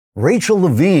Rachel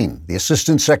Levine, the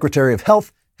Assistant Secretary of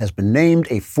Health, has been named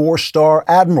a four-star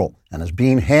admiral and is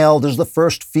being hailed as the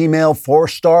first female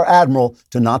four-star admiral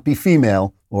to not be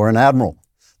female or an admiral.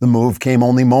 The move came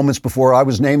only moments before I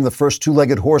was named the first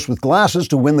two-legged horse with glasses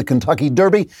to win the Kentucky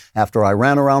Derby after I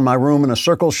ran around my room in a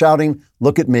circle shouting,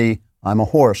 "Look at me, I'm a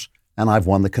horse, and I've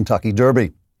won the Kentucky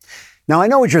Derby." Now, I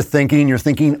know what you're thinking. You're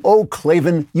thinking, "Oh,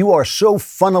 Klavan, you are so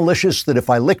funnalicious that if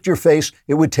I licked your face,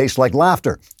 it would taste like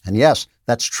laughter." And yes,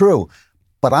 that's true.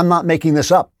 But I'm not making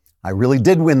this up. I really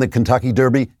did win the Kentucky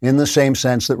Derby in the same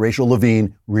sense that Rachel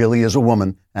Levine really is a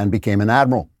woman and became an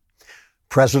admiral.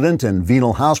 President and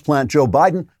venal houseplant Joe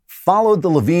Biden followed the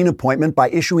Levine appointment by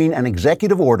issuing an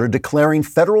executive order declaring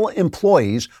federal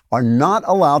employees are not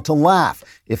allowed to laugh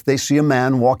if they see a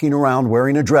man walking around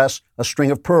wearing a dress, a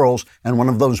string of pearls, and one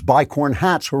of those bicorn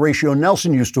hats Horatio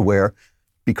Nelson used to wear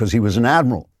because he was an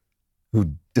admiral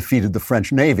who defeated the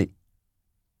French Navy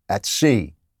at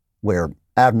sea, where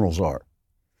admirals are.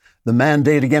 The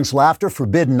mandate against laughter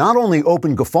forbid not only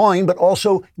open guffawing, but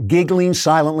also giggling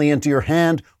silently into your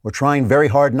hand or trying very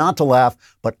hard not to laugh,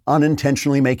 but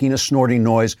unintentionally making a snorting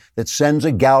noise that sends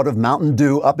a gout of Mountain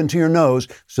Dew up into your nose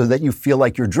so that you feel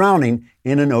like you're drowning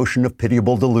in an ocean of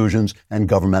pitiable delusions and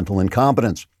governmental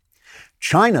incompetence.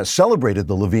 China celebrated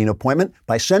the Levine appointment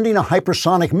by sending a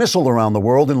hypersonic missile around the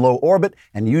world in low orbit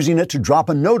and using it to drop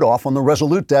a note off on the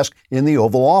Resolute desk in the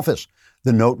Oval Office.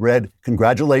 The note read,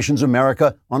 "Congratulations,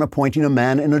 America, on appointing a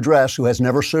man in a dress who has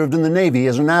never served in the Navy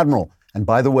as an admiral." And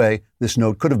by the way, this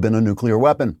note could have been a nuclear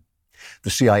weapon.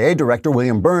 The CIA director,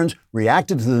 William Burns,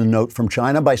 reacted to the note from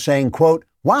China by saying, quote,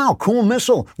 "Wow, cool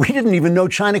missile. We didn't even know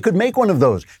China could make one of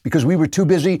those because we were too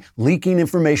busy leaking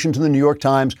information to the New York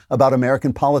Times about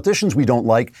American politicians we don't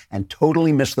like and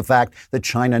totally missed the fact that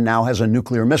China now has a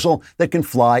nuclear missile that can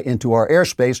fly into our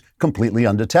airspace completely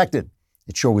undetected.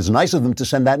 It sure was nice of them to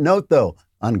send that note, though,"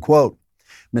 unquote.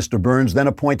 Mr. Burns then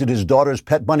appointed his daughter's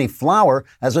pet bunny Flower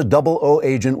as a 00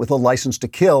 agent with a license to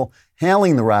kill,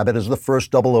 hailing the rabbit as the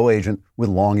first 00 agent with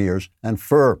long ears and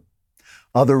fur.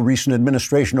 Other recent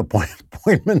administration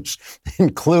appointments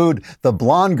include the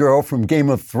blonde girl from Game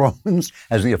of Thrones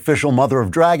as the official mother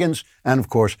of dragons, and of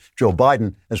course, Joe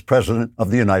Biden as President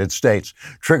of the United States.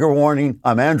 Trigger warning,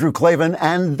 I'm Andrew Klavan,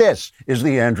 and this is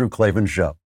The Andrew Klavan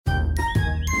Show.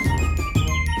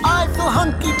 I feel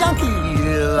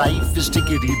hunky-dunky, life is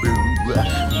tickety-boo.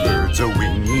 Birds are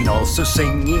winging, also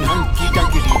singing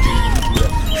hunky-dunky-doo.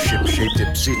 Ship-shape,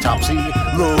 tipsy-topsy,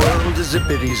 the world is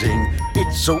zippity-zing.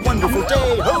 It's a wonderful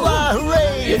day, hurrah,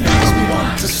 hooray! It makes me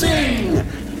want to sing.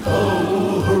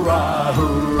 Oh, hurrah,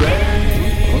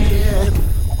 hooray!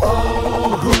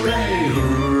 Oh, hooray,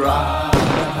 hurrah!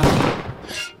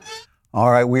 All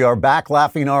right, we are back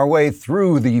laughing our way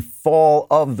through the fall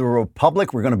of the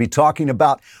Republic. We're going to be talking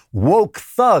about woke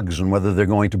thugs and whether they're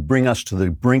going to bring us to the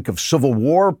brink of civil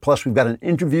war. Plus, we've got an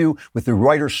interview with the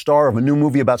writer-star of a new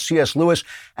movie about C.S. Lewis,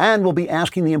 and we'll be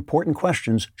asking the important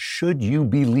questions, should you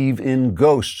believe in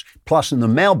ghosts? Plus, in the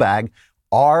mailbag,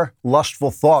 are lustful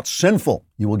thoughts sinful?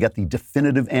 You will get the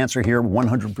definitive answer here,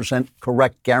 100%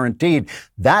 correct, guaranteed.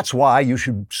 That's why you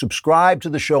should subscribe to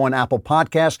the show on Apple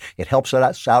Podcasts. It helps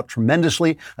us out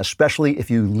tremendously, especially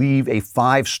if you leave a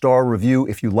 5-star review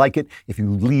if you like it. If you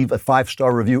leave a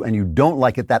 5-star review and you don't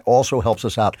like it, that also helps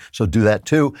us out, so do that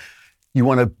too. You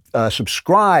want to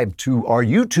subscribe to our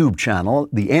YouTube channel,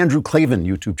 the Andrew Klavan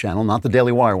YouTube channel, not the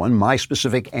Daily Wire one, my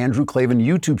specific Andrew Klavan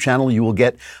YouTube channel. You will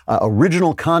get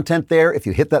original content there. If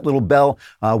you hit that little bell,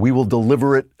 we will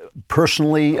deliver it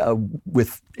personally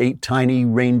with 8 tiny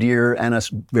reindeer and a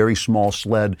very small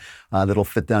sled that'll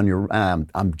fit down your...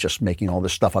 I'm just making all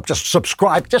this stuff up. Just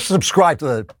subscribe to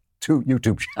the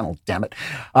YouTube channel, damn it.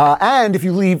 And if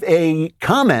you leave a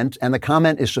comment, and the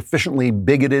comment is sufficiently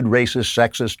bigoted, racist,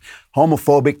 sexist,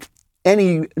 homophobic,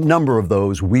 any number of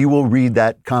those, we will read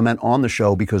that comment on the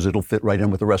show because it'll fit right in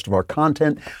with the rest of our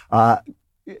content. I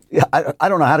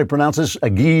don't know how to pronounce this.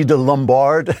 Guy de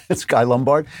Lombard, it's Guy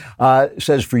Lombard,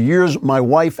 says, "For years, my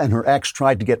wife and her ex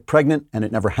tried to get pregnant, and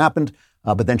it never happened.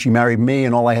 But then she married me,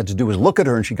 and all I had to do was look at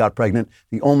her, and she got pregnant.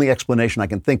 The only explanation I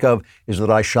can think of is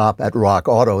that I shop at Rock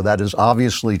Auto." That is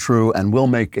obviously true and will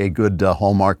make a good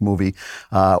Hallmark movie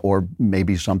or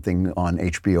maybe something on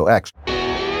HBO X.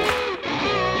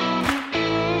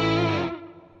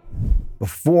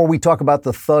 Before we talk about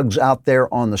the thugs out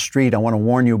there on the street, I want to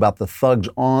warn you about the thugs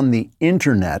on the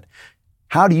internet.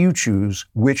 How do you choose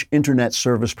which internet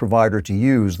service provider to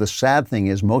use? The sad thing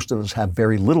is most of us have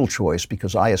very little choice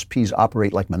because ISPs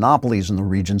operate like monopolies in the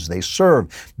regions they serve.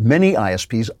 Many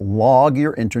ISPs log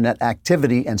your internet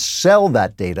activity and sell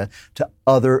that data to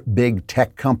other big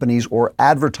tech companies or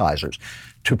advertisers.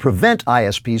 To prevent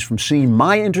ISPs from seeing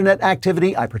my internet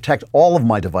activity, I protect all of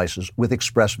my devices with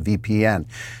ExpressVPN.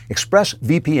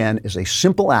 ExpressVPN is a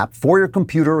simple app for your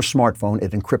computer or smartphone.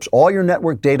 It encrypts all your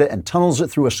network data and tunnels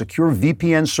it through a secure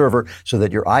VPN server so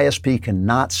that your ISP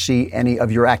cannot see any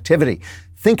of your activity.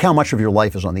 Think how much of your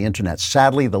life is on the internet.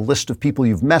 Sadly, the list of people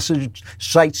you've messaged,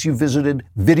 sites you visited,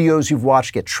 videos you've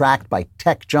watched get tracked by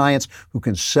tech giants who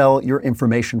can sell your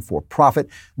information for profit.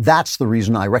 That's the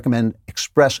reason I recommend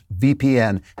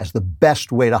ExpressVPN as the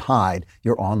best way to hide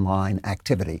your online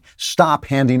activity. Stop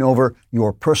handing over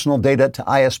your personal data to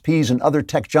ISPs and other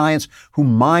tech giants who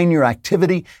mine your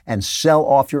activity and sell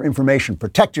off your information.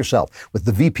 Protect yourself with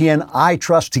the VPN I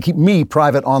trust to keep me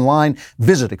private online.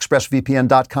 Visit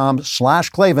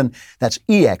expressvpn.com/Klavan. That's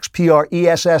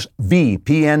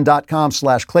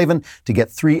expressvpn.com/Klavan to get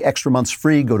 3 extra months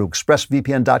free. Go to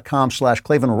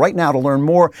expressvpn.com/Klavan right now to learn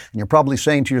more. And you're probably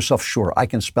saying to yourself, sure, I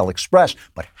can spell Express,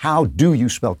 but how do you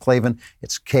spell Klavan?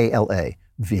 It's Klavan.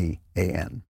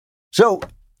 So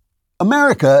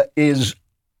America is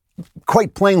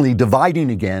quite plainly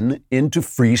dividing again into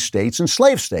free states and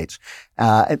slave states.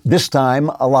 This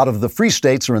time, a lot of the free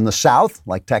states are in the South,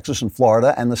 like Texas and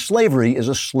Florida, and the slavery is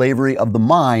a slavery of the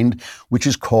mind, which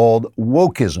is called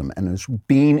wokeism, and is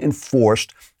being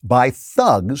enforced by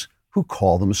thugs who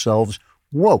call themselves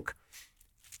woke.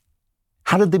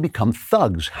 How did they become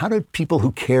thugs? How did people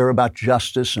who care about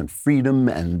justice and freedom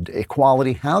and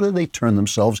equality, how did they turn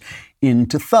themselves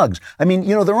into thugs? I mean,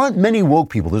 there aren't many woke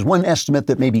people. There's one estimate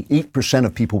that maybe 8%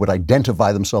 of people would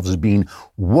identify themselves as being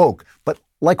woke. But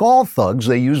like all thugs,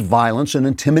 they use violence and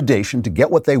intimidation to get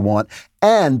what they want.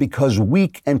 And because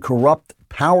weak and corrupt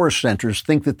power centers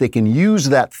think that they can use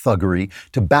that thuggery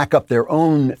to back up their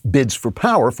own bids for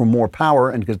power, for more power,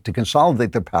 and to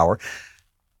consolidate their power,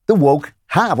 the woke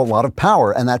have a lot of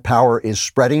power, and that power is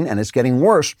spreading and it's getting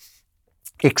worse,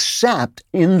 except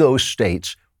in those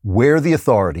states where the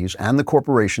authorities and the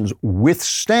corporations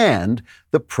withstand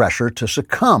the pressure to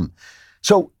succumb.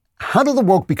 So how do the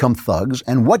woke become thugs,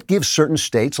 and what gives certain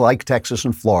states like Texas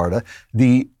and Florida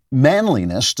the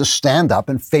manliness to stand up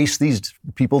and face these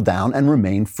people down and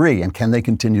remain free? And can they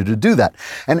continue to do that?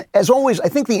 And as always, I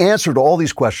think the answer to all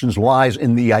these questions lies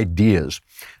in the ideas.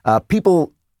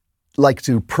 People like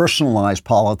to personalize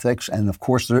politics, and of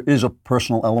course there is a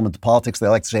personal element to politics. They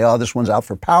like to say, oh, this one's out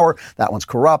for power, that one's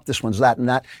corrupt, this one's that and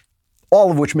that,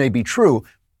 all of which may be true.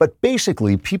 But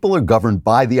basically, people are governed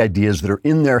by the ideas that are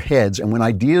in their heads, and when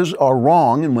ideas are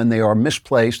wrong and when they are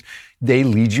misplaced, they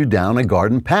lead you down a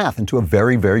garden path into a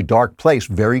very, very dark place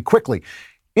very quickly.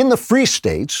 In the free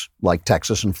states, like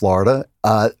Texas and Florida,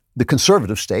 the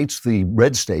conservative states, the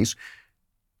red states,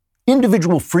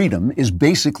 individual freedom is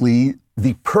basically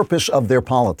the purpose of their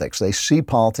politics. They see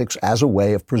politics as a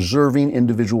way of preserving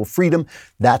individual freedom.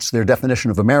 That's their definition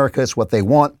of America. It's what they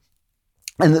want.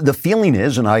 And the feeling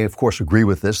is, and I of course agree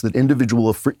with this, that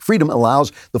individual freedom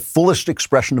allows the fullest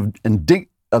expression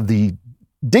of the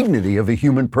dignity of a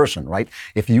human person, right?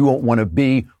 If you want to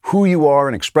be who you are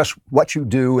and express what you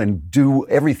do and do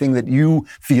everything that you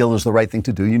feel is the right thing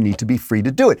to do, you need to be free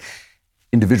to do it.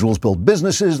 Individuals build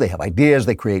businesses, they have ideas,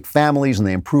 they create families, and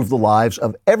they improve the lives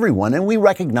of everyone. And we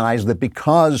recognize that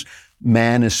because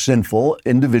man is sinful,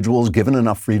 individuals given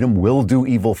enough freedom will do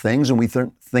evil things, and we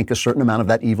think a certain amount of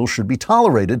that evil should be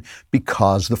tolerated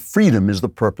because the freedom is the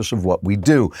purpose of what we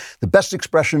do. The best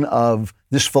expression of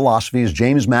this philosophy is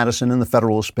James Madison in the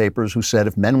Federalist Papers, who said,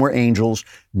 if men were angels,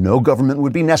 no government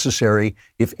would be necessary.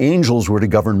 If angels were to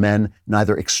govern men,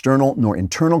 neither external nor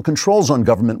internal controls on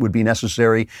government would be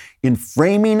necessary. In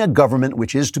framing a government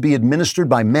which is to be administered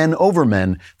by men over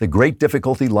men, the great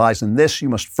difficulty lies in this: you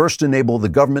must first enable the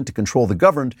government to control the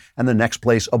governed, and the next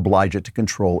place oblige it to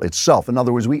control itself. In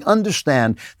other words, we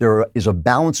understand there is a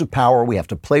balance of power. We have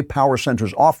to play power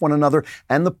centers off one another,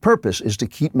 and the purpose is to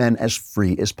keep men as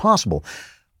free as possible.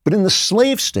 But in the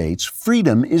slave states,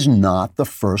 freedom is not the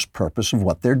first purpose of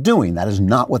what they're doing. That is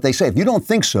not what they say. If you don't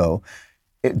think so,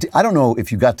 I don't know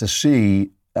if you got to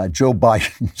see Joe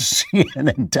Biden's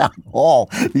CNN town hall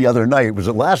the other night. Was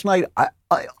it last night?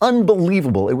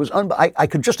 Unbelievable. It was. I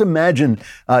could just imagine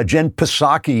Jen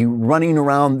Psaki running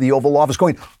around the Oval Office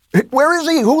going, where is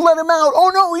he? Who let him out?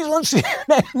 Oh, no, he's on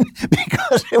CNN,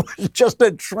 because it was just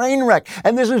a train wreck.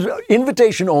 And this is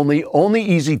invitation only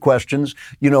easy questions,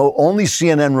 only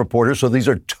CNN reporters. So these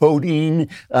are toting,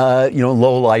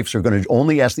 lowlifes are going to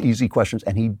only ask the easy questions.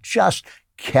 And he just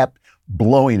kept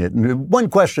blowing it. And one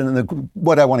question, and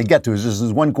what I want to get to is this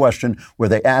is one question where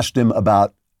they asked him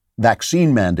about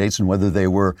vaccine mandates and whether they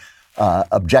were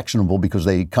objectionable because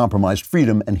they compromised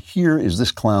freedom. And here is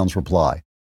this clown's reply.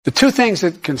 The two things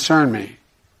that concern me,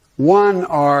 One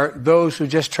are those who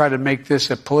just try to make this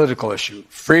a political issue.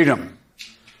 Freedom.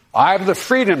 I have the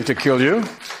freedom to kill you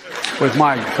with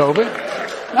my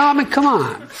COVID. No, I mean, come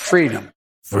on. Freedom.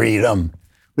 Freedom.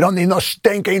 We don't need no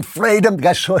stinking freedom. The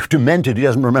guy's so demented, he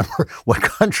doesn't remember what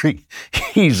country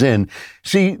he's in.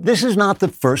 See, this is not the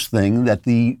first thing that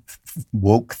the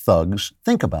woke thugs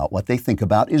think about. What they think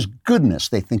about is goodness.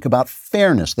 They think about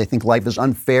fairness. They think life is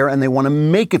unfair and they want to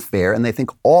make it fair. And they think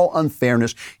all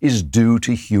unfairness is due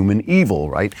to human evil,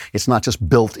 right? It's not just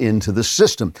built into the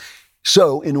system.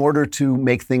 So in order to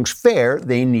make things fair,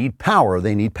 they need power.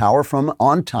 They need power from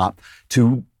on top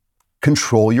to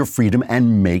control your freedom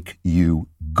and make you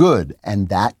good. And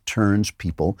that turns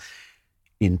people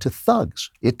into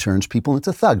thugs. It turns people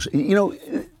into thugs. You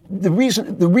know, the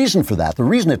reason for that, the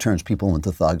reason it turns people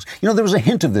into thugs, you know, there was a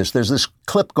hint of this. There's this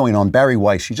clip going on. Barry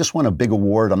Weiss, he just won a big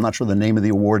award. I'm not sure the name of the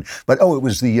award, but it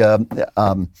was the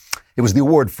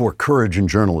award for courage in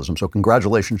journalism. So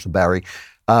congratulations to Barry.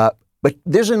 But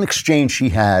there's an exchange she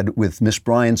had with Miss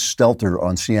Brian Stelter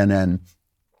on CNN,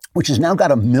 which has now got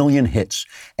 1 million hits.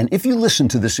 And if you listen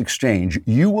to this exchange,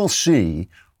 you will see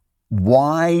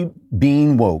why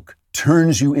being woke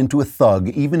turns you into a thug,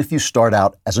 even if you start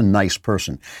out as a nice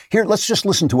person. Here, let's just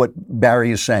listen to what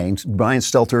Barry is saying. Brian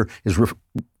Stelter is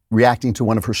reacting to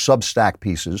one of her Substack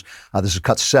pieces. This is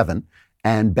cut 7.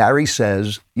 And Barry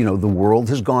says, you know, the world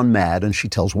has gone mad, and she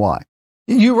tells why.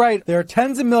 You write, there are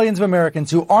tens of millions of Americans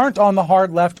who aren't on the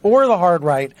hard left or the hard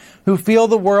right who feel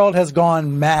the world has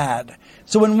gone mad.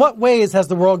 So in what ways has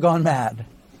the world gone mad?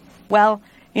 Well,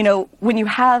 you know, when you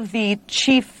have the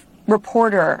chief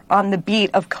reporter on the beat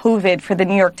of COVID for the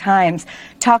New York Times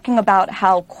talking about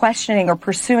how questioning or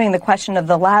pursuing the question of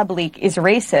the lab leak is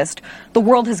racist, the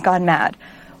world has gone mad.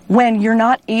 When you're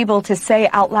not able to say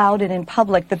out loud and in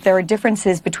public that there are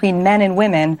differences between men and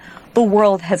women, the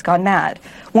world has gone mad.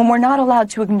 When we're not allowed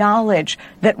to acknowledge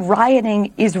that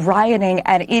rioting is rioting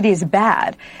and it is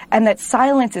bad, and that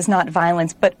silence is not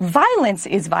violence, but violence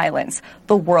is violence,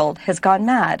 the world has gone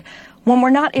mad. When we're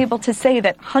not able to say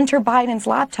that Hunter Biden's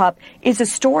laptop is a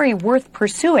story worth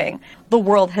pursuing, the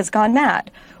world has gone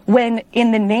mad. When,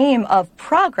 in the name of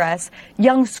progress,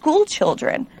 young school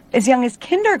children, as young as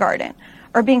kindergarten,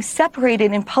 are being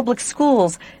separated in public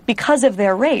schools because of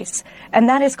their race, and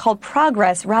that is called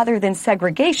progress rather than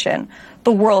segregation,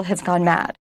 the world has gone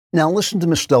mad. Now listen to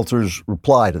Ms. Stelter's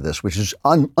reply to this, which is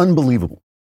unbelievable.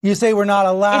 You say we're not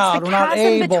allowed, we're not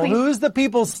able. Between... Who's the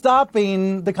people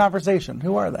stopping the conversation?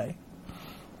 Who are they?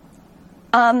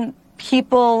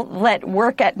 People that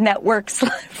work at networks,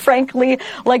 frankly,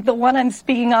 like the one I'm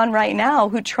speaking on right now,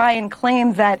 who try and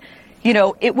claim that, you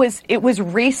know, it was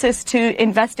racist to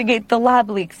investigate the lab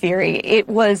leak theory. It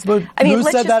was. But I mean,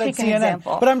 let's said just that take at an CNN.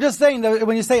 example. But I'm just saying that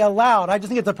when you say allowed, I just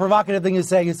think it's a provocative thing you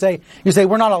say. You say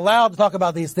we're not allowed to talk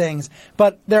about these things,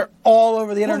 but they're all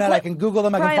over the internet. Well, I can Google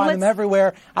them. I Brian, can find them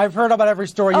everywhere. I've heard about every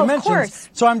story you mentioned. Course.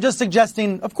 So I'm just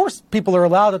suggesting, of course, people are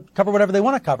allowed to cover whatever they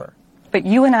want to cover. But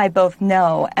you and I both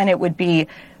know, and it would be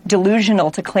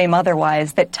delusional to claim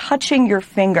otherwise, that touching your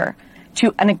finger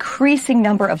to an increasing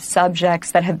number of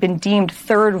subjects that have been deemed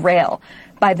third rail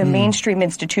by the mainstream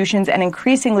institutions and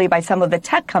increasingly by some of the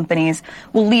tech companies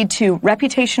will lead to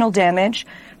reputational damage,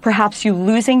 perhaps you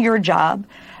losing your job,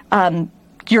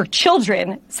 your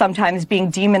children sometimes being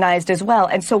demonized as well.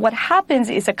 And so what happens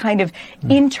is a kind of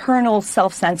internal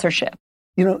self-censorship.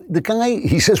 You know, the guy,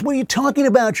 he says, what are you talking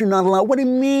about? You're not allowed. What do you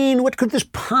mean? What could this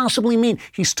possibly mean?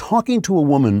 He's talking to a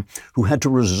woman who had to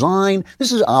resign.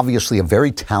 This is obviously a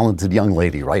very talented young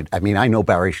lady, right? I mean, I know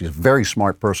Barry. She's a very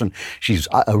smart person. She's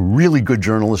a really good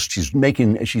journalist. She's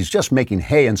just making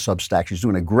hay in Substack. She's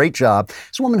doing a great job.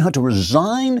 This woman had to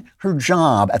resign her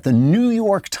job at the New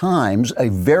York Times, a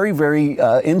very, very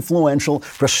influential,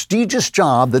 prestigious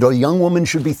job that a young woman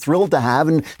should be thrilled to have,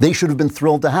 and they should have been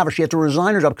thrilled to have her. She had to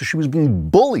resign her job because she was being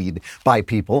bullied by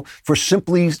people for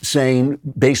simply saying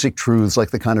basic truths like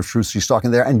the kind of truths she's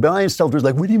talking there. And Brian Stelter's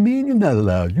like, what do you mean you're not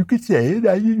allowed? You could say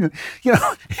it. You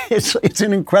know, it's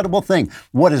an incredible thing.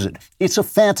 What is it? It's a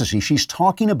fantasy. She's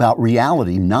talking about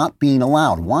reality not being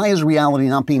allowed. Why is reality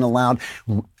not being allowed?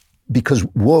 Because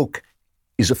woke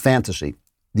is a fantasy.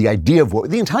 The idea of woke,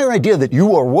 the entire idea that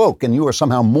you are woke and you are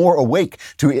somehow more awake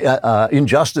to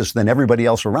injustice than everybody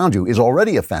else around you is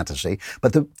already a fantasy.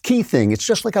 But the key thing, it's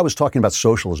just like I was talking about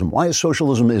socialism. Why is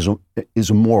socialism is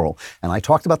immoral? And I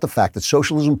talked about the fact that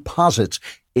socialism posits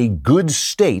a good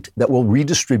state that will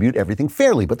redistribute everything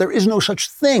fairly. But there is no such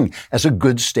thing as a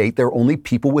good state. There are only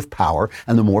people with power,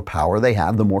 and the more power they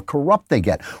have, the more corrupt they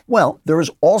get. Well, there is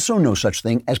also no such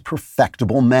thing as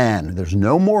perfectible man. There's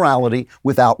no morality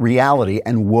without reality,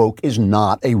 and woke is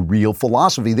not a real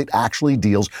philosophy that actually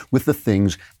deals with the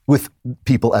things, with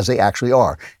people as they actually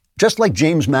are. Just like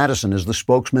James Madison is the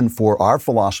spokesman for our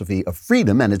philosophy of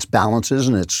freedom and its balances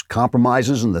and its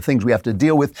compromises and the things we have to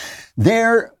deal with,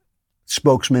 their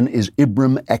spokesman is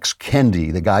Ibram X.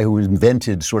 Kendi, the guy who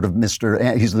invented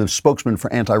he's the spokesman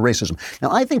for anti-racism.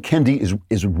 Now, I think Kendi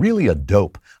is really a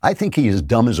dope. I think he is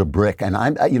dumb as a brick. And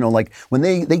like when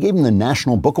they gave him the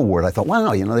National Book Award, I thought,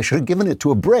 wow, they should have given it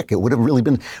to a brick. It would have really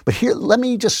been. But here, let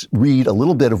me just read a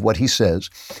little bit of what he says.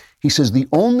 He says, the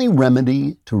only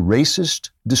remedy to racist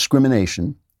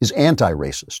discrimination is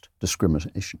anti-racist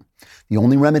discrimination. The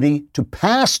only remedy to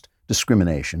past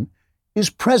discrimination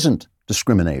is present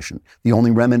discrimination. The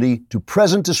only remedy to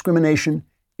present discrimination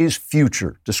is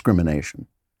future discrimination.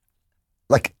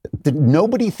 Like, did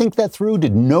nobody think that through?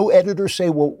 Did no editor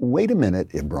say, well, wait a minute,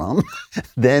 Ibram,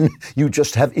 then you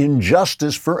just have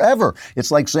injustice forever. It's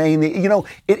like saying,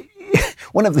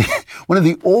 one of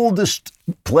the oldest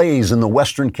plays in the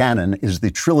Western canon is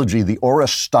the trilogy, the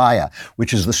Oresteia,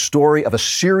 which is the story of a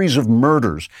series of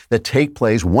murders that take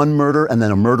place, one murder and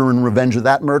then a murder in revenge of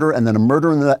that murder and then a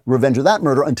murder in revenge of that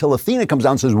murder, until Athena comes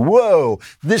down and says, whoa,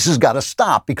 this has got to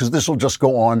stop because this will just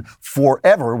go on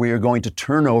forever. We are going to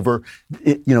turn over,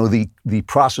 the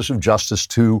process of justice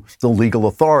to the legal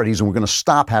authorities, and we're going to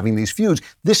stop having these feuds.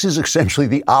 This is essentially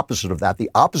the opposite of that,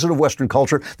 the opposite of Western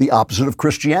culture, the opposite of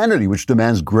Christianity, which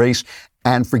demands grace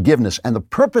and forgiveness. And the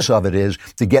purpose of it is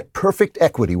to get perfect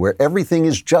equity where everything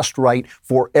is just right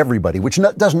for everybody, which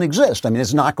doesn't exist. I mean,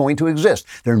 it's not going to exist.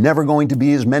 There are never going to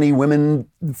be as many women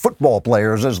football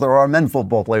players as there are men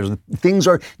football players. Things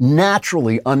are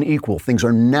naturally unequal. Things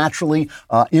are naturally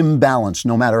imbalanced,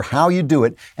 no matter how you do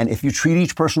it. And if you treat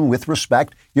each person with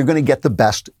respect, you're going to get the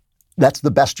best. That's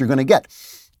the best you're going to get.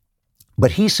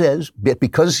 But he says,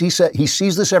 because he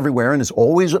sees this everywhere, and it's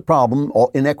always a problem,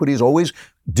 inequity is always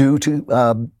due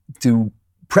to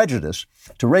prejudice,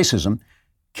 to racism.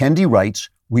 Kendi writes,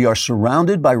 we are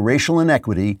surrounded by racial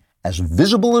inequity as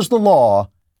visible as the law,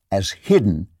 as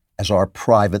hidden as our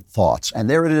private thoughts. And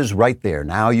there it is right there.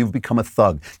 Now you've become a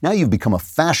thug. Now you've become a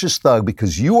fascist thug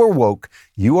because you are woke.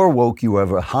 You are woke. You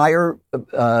have a higher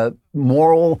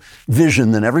moral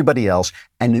vision than everybody else.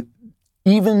 And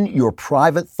even your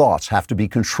private thoughts have to be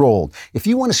controlled. If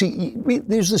you want to see,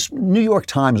 there's this New York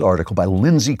Times article by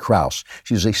Lindsay Krause.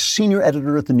 She's a senior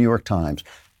editor at the New York Times.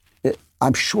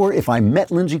 I'm sure if I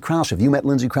met Lindsay Krause, if you met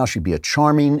Lindsay Krause, she'd be a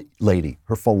charming lady.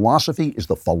 Her philosophy is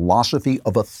the philosophy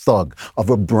of a thug,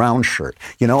 of a brown shirt.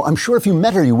 I'm sure if you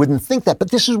met her, you wouldn't think that. But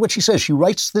this is what she says. She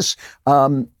writes this,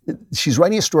 she's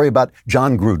writing a story about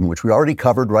John Gruden, which we already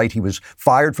covered, right? He was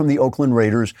fired from the Oakland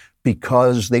Raiders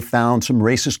because they found some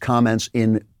racist comments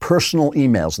in personal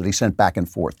emails that he sent back and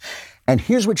forth. And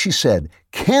here's what she said.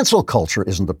 Cancel culture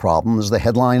isn't the problem, is the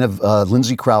headline of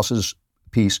Lindsay Krause's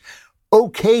piece.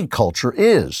 Okay culture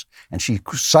is. And she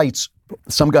cites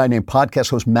some guy named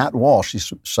podcast host Matt Walsh. She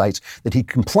cites that he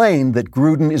complained that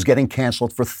Gruden is getting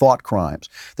canceled for thought crimes.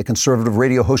 The conservative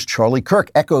radio host Charlie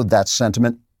Kirk echoed that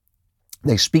sentiment.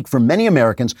 They speak for many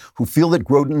Americans who feel that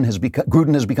Gruden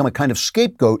has become a kind of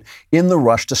scapegoat in the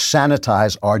rush to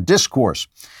sanitize our discourse.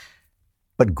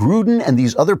 But Gruden and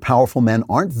these other powerful men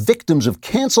aren't victims of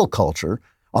cancel culture.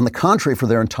 On the contrary, for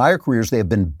their entire careers, they have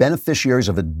been beneficiaries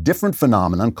of a different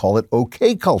phenomenon, call it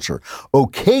okay culture.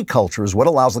 Okay culture is what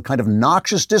allows the kind of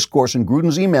noxious discourse in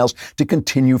Gruden's emails to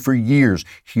continue for years.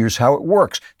 Here's how it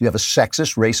works. Do you have a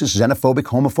sexist, racist, xenophobic,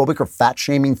 homophobic, or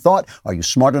fat-shaming thought? Are you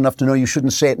smart enough to know you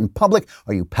shouldn't say it in public?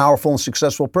 Are you a powerful and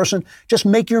successful person? Just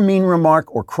make your mean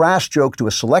remark or crass joke to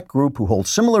a select group who hold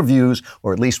similar views,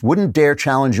 or at least wouldn't dare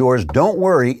challenge yours. Don't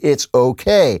worry, it's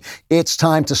okay. It's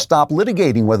time to stop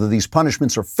litigating whether these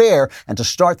punishments are fair and to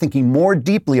start thinking more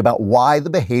deeply about why the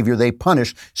behavior they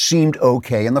punish seemed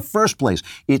okay in the first place.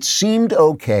 It seemed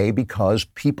okay because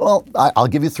people, I'll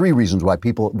give you 3 reasons why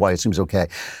it seems okay.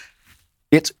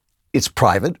 It's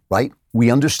private, right?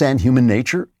 We understand human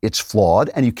nature. It's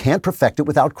flawed, and you can't perfect it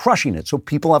without crushing it. So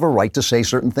people have a right to say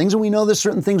certain things, and we know that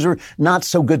certain things are not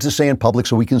so good to say in public,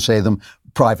 so we can say them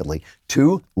privately.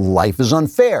 2, life is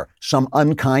unfair. Some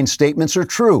unkind statements are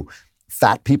true.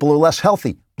 Fat people are less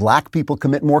healthy. Black people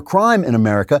commit more crime in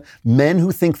America. Men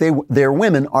who think they're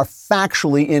women are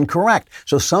factually incorrect.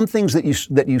 So some things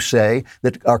that you say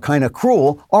that are kind of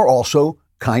cruel are also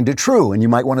kind of true. And you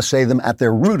might want to say them at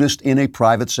their rootest in a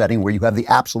private setting where you have the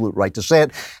absolute right to say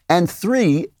it. And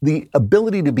 3, the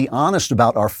ability to be honest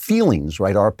about our feelings,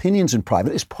 right? Our opinions in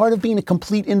private is part of being a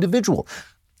complete individual.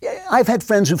 I've had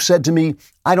friends who've said to me,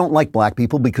 I don't like black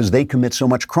people because they commit so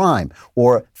much crime,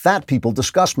 or fat people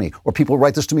disgust me, or people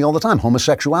write this to me all the time,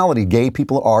 homosexuality, gay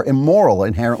people are immoral,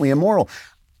 inherently immoral.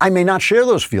 I may not share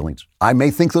those feelings. I may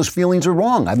think those feelings are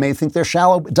wrong. I may think they're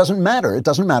shallow. It doesn't matter. It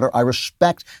doesn't matter. I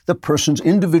respect the person's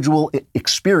individual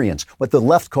experience, what the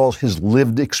left calls his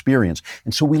lived experience.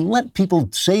 And so we let people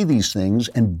say these things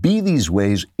and be these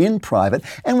ways in private,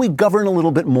 and we govern a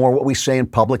little bit more what we say in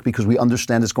public because we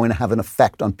understand it's going to have an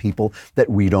effect on people that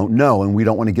we don't know, and we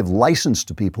don't want to give license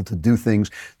to people to do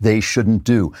things they shouldn't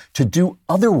do. To do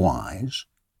otherwise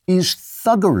is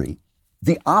thuggery.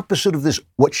 The opposite of this,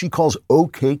 what she calls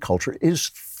okay culture,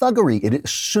 is thuggery. It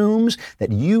assumes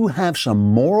that you have some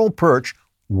moral perch,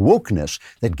 wokeness,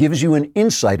 that gives you an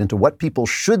insight into what people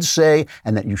should say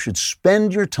and that you should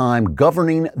spend your time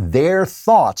governing their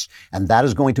thoughts, and that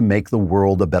is going to make the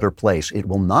world a better place. It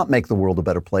will not make the world a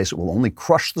better place. It will only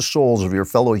crush the souls of your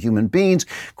fellow human beings,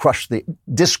 crush the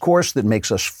discourse that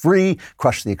makes us free,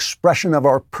 crush the expression of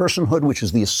our personhood, which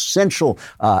is the essential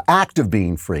act of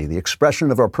being free, the expression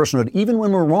of our personhood, even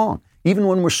when we're wrong, even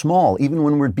when we're small, even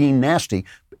when we're being nasty.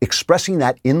 Expressing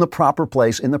that in the proper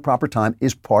place, in the proper time,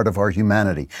 is part of our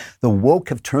humanity. The woke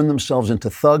have turned themselves into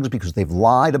thugs because they've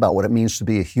lied about what it means to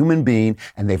be a human being,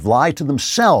 and they've lied to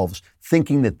themselves,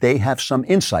 thinking that they have some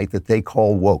insight that they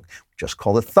call woke. Just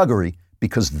call it thuggery,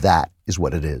 because that is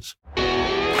what it is.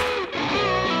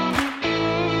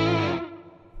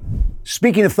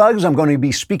 Speaking of thugs, I'm going to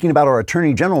be speaking about our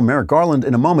Attorney General, Merrick Garland,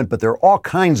 in a moment, but there are all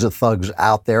kinds of thugs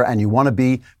out there, and you want to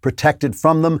be protected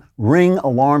from them. Ring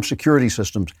alarm security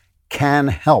systems can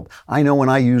help. I know when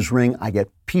I use Ring, I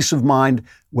get peace of mind,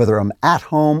 whether I'm at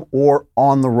home or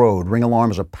on the road. Ring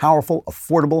Alarm is a powerful,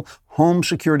 affordable home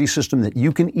security system that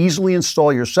you can easily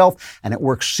install yourself, and it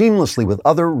works seamlessly with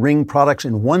other Ring products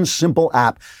in one simple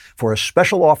app. For a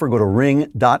special offer, go to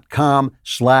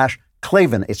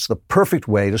ring.com/Klavan. It's the perfect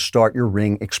way to start your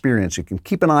Ring experience. You can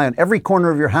keep an eye on every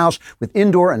corner of your house with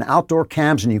indoor and outdoor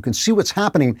cams, and you can see what's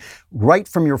happening right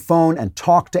from your phone and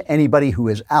talk to anybody who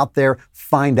is out there.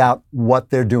 Find out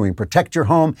what they're doing. Protect your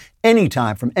home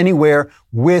anytime from anywhere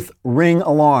with Ring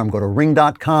Alarm. Go to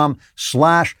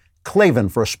ring.com/Klavan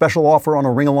for a special offer on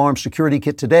a Ring Alarm security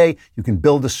kit today. You can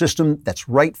build a system that's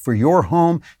right for your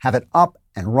home, have it up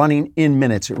and running in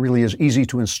minutes. It really is easy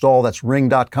to install. That's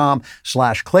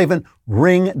ring.com/Klavan,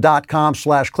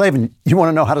 ring.com/Klavan. You want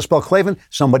to know how to spell Klavan?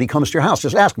 Somebody comes to your house.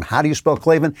 Just ask him, how do you spell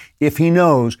Klavan? If he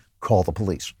knows, call the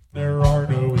police. There are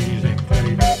no easy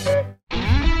Klavan.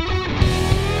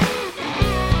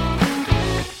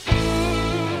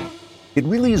 It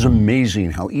really is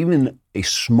amazing how even a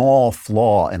small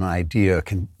flaw in an idea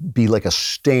can be like a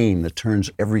stain that turns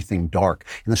everything dark.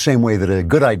 In the same way that a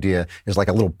good idea is like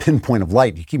a little pinpoint of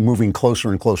light. You keep moving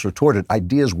closer and closer toward it.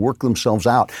 Ideas work themselves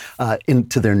out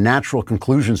into their natural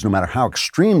conclusions, no matter how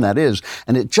extreme that is.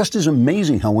 And it just is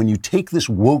amazing how when you take this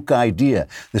woke idea,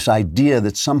 this idea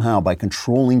that somehow by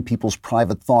controlling people's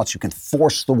private thoughts, you can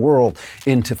force the world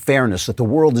into fairness, that the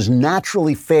world is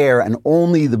naturally fair and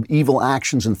only the evil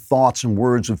actions and thoughts and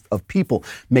words of people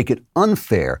make it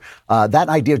unfair. That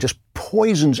idea just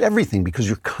poisons everything because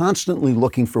you're constantly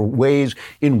looking for ways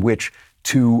in which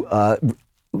to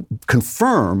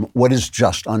confirm what is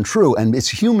just untrue. And it's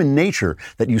human nature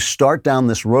that you start down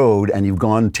this road and you've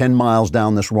gone 10 miles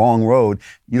down this wrong road.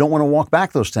 You don't want to walk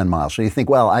back those 10 miles. So you think,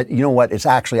 well, you know what? It's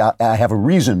actually, I have a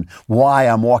reason why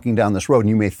I'm walking down this road. And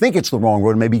you may think it's the wrong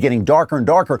road. It may be getting darker and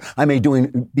darker. I may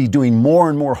be doing more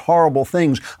and more horrible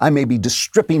things. I may be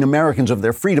stripping Americans of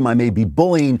their freedom. I may be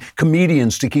bullying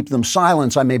comedians to keep them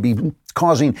silent. I may be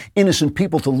causing innocent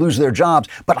people to lose their jobs.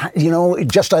 But, you know,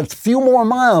 just a few more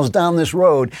miles down this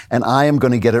road and I am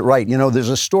going to get it right. You know, there's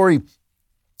a story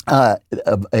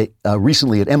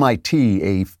recently at MIT,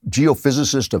 a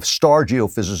geophysicist, a star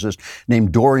geophysicist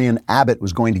named Dorian Abbott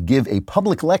was going to give a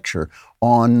public lecture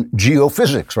on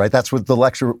geophysics, right? That's what the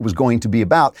lecture was going to be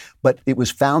about. But it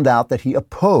was found out that he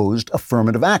opposed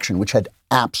affirmative action, which had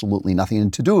absolutely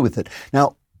nothing to do with it.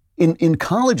 Now, in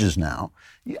colleges now,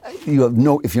 you have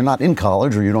if you're not in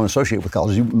college or you don't associate with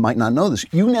colleges, you might not know this.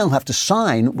 You now have to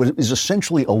sign what is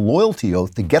essentially a loyalty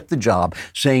oath to get the job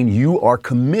saying you are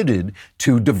committed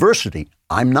to diversity.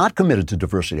 I'm not committed to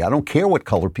diversity. I don't care what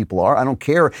color people are. I don't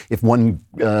care if one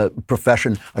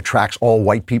profession attracts all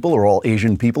white people or all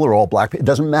Asian people or all black people. It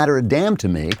doesn't matter a damn to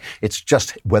me. It's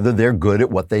just whether they're good at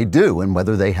what they do and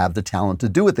whether they have the talent to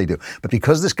do what they do. But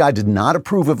because this guy did not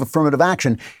approve of affirmative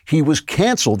action, he was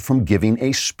canceled from giving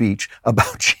a speech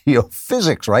about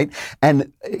geophysics, right?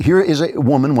 And here is a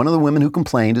woman, one of the women who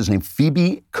complained, is named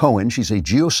Phoebe Cohen. She's a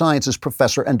geosciences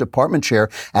professor and department chair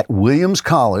at Williams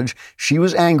College. She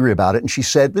was angry about it, and she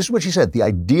said, this is what she said: the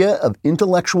idea of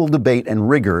intellectual debate and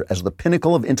rigor as the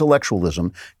pinnacle of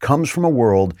intellectualism comes from a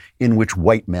world in which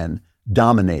white men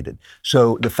dominated.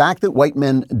 So the fact that white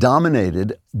men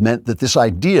dominated meant that this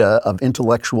idea of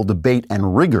intellectual debate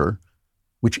and rigor,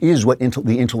 which is what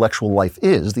the intellectual life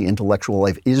is. The intellectual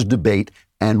life is debate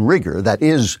and rigor. That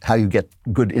is how you get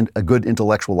a good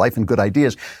intellectual life and good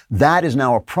ideas. That is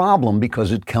now a problem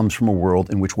because it comes from a world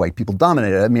in which white people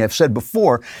dominated. I mean, I've said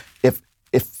before, if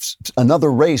another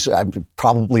race,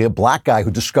 probably a black guy who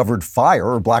discovered fire,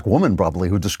 or a black woman probably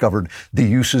who discovered the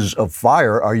uses of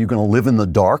fire, are you going to live in the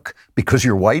dark because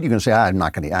you're white? You're going to say,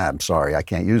 I'm sorry, I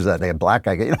can't use that. A black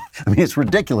guy, I mean, it's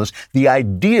ridiculous. The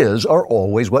ideas are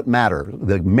always what matter.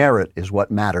 The merit is what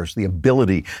matters. The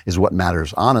ability is what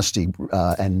matters. Honesty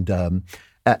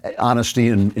honesty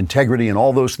and integrity and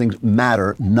all those things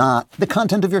matter, not the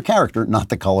content of your character, not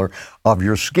the color of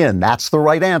your skin. That's the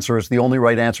right answer. It's the only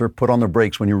right answer. Put on the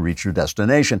brakes when you reach your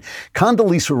destination.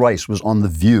 Condoleezza Rice was on The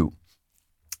View.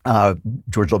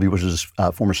 George W. Bush's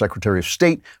former Secretary of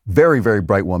State, very, very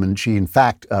bright woman. She, in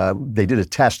fact, they did a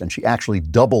test and she actually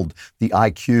doubled the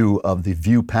IQ of the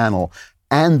View panel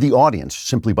and the audience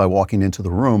simply by walking into the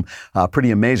room.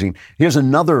 Pretty amazing. Here's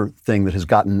another thing that has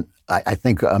gotten, I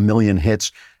think, a million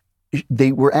hits.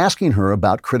 They were asking her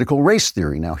about critical race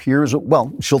theory. Now,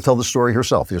 she'll tell the story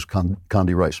herself. Here's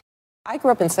Condi Rice. I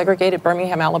grew up in segregated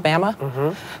Birmingham, Alabama.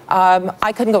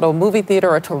 I couldn't go to a movie theater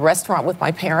or to a restaurant with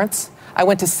my parents. I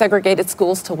went to segregated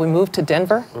schools till we moved to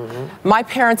Denver. My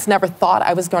parents never thought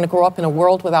I was going to grow up in a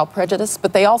world without prejudice,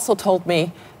 but they also told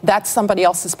me that's somebody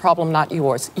else's problem, not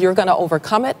yours. You're going to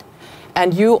overcome it,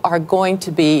 and you are going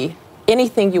to be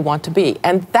anything you want to be.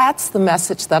 And that's the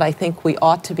message that I think we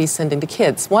ought to be sending to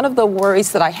kids. One of the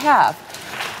worries that I have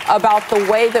about the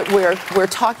way that we're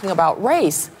talking about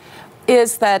race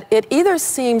is that it either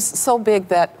seems so big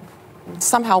that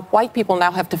somehow white people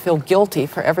now have to feel guilty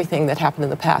for everything that happened in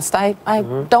the past. I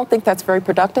don't think that's very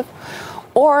productive.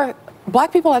 Or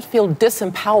black people have to feel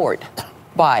disempowered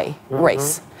by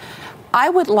race. I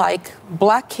would like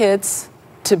black kids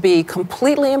to be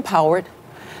completely empowered,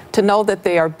 to know that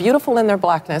they are beautiful in their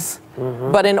blackness.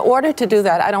 But in order to do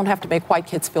that, I don't have to make white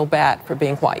kids feel bad for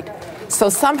being white. So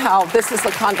somehow this is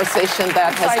a conversation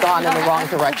that has gone in the wrong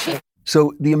direction.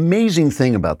 So the amazing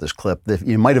thing about this clip, that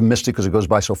you might have missed it because it goes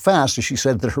by so fast, is she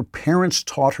said that her parents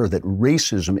taught her that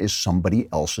racism is somebody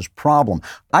else's problem.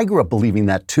 I grew up believing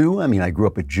that too. I mean, I grew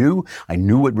up a Jew. I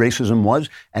knew what racism was.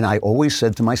 And I always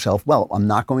said to myself, well, I'm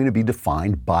not going to be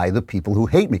defined by the people who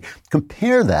hate me.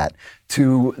 Compare that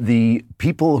to the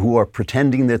people who are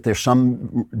pretending that there's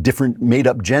some different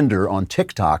made-up gender on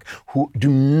TikTok who do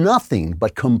nothing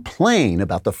but complain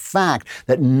about the fact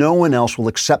that no one else will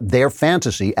accept their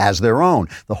fantasy as their own.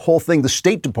 The whole thing, the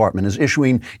State Department is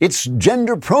issuing, it's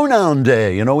Gender Pronoun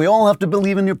Day. You know, we all have to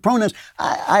believe in your pronouns.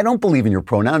 I don't believe in your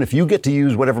pronoun. If you get to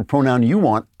use whatever pronoun you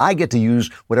want, I get to use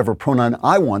whatever pronoun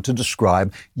I want to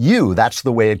describe you. That's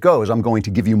the way it goes. I'm going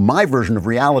to give you my version of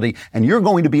reality, and you're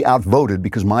going to be outvoted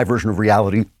because my version of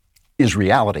reality is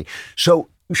reality. So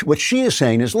what she is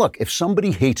saying is, look, if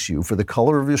somebody hates you for the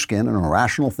color of your skin, an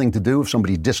irrational thing to do, if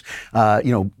somebody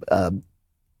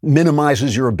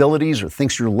minimizes your abilities or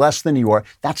thinks you're less than you are,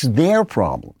 that's their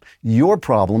problem. Your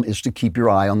problem is to keep your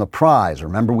eye on the prize.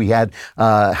 Remember, we had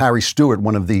Harry Stewart,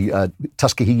 one of the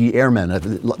Tuskegee Airmen,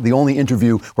 the only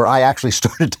interview where I actually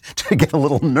started to get a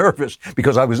little nervous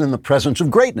because I was in the presence of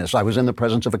greatness. I was in the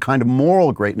presence of a kind of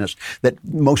moral greatness that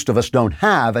most of us don't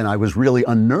have, and I was really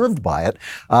unnerved by it.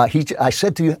 I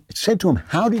said to him,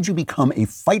 how did you become a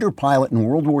fighter pilot in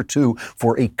World War II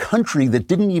for a country that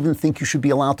didn't even think you should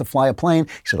be allowed to fly a plane?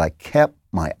 He said, I kept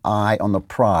my eye on the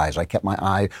prize. I kept my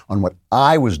eye on what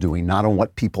I was doing, not on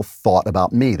what people thought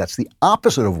about me. That's the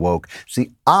opposite of woke. It's the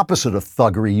opposite of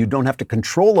thuggery. You don't have to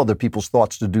control other people's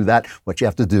thoughts to do that. What you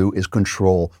have to do is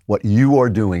control what you are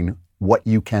doing, what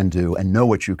you can do, and know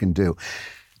what you can do.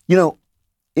 You know,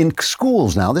 in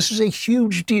schools now, this is a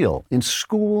huge deal. In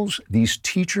schools, these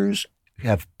teachers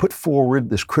have put forward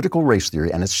this critical race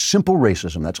theory, and it's simple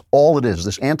racism. That's all it is.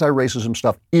 This anti-racism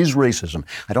stuff is racism.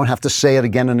 I don't have to say it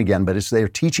again and again, but they're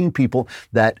teaching people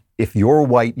that if you're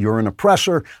white, you're an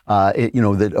oppressor.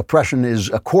 That oppression is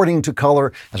according to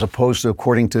color as opposed to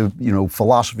according to,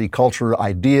 philosophy, culture,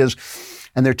 ideas.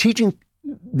 And they're teaching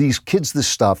these kids this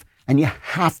stuff, and you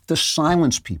have to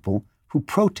silence people who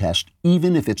protest,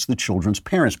 even if it's the children's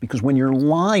parents. Because when you're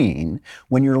lying,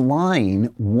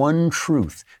 one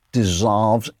truth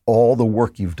dissolves all the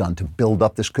work you've done to build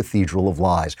up this cathedral of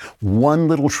lies. One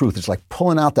little truth is like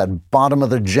pulling out that bottom of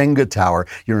the Jenga tower.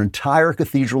 Your entire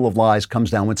cathedral of lies comes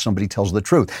down when somebody tells the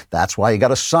truth. That's why you got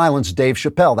to silence Dave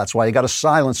Chappelle. That's why you got to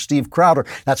silence Steve Crowder.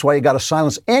 That's why you got to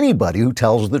silence anybody who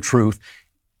tells the truth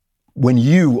when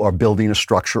you are building a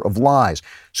structure of lies.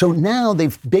 So now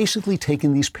they've basically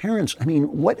taken these parents. I mean,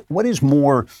 what is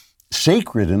more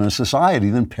sacred in a society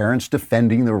than parents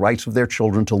defending the rights of their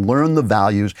children to learn the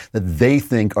values that they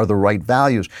think are the right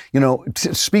values?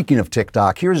 Speaking of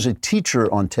TikTok, here's a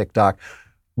teacher on TikTok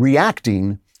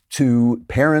reacting to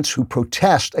parents who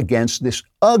protest against this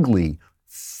ugly,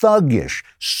 thuggish,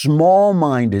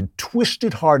 small-minded,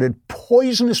 twisted-hearted,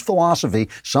 poisonous philosophy,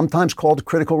 sometimes called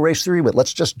critical race theory, but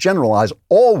let's just generalize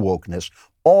all wokeness.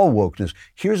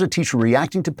 Here's a teacher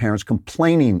reacting to parents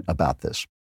complaining about this.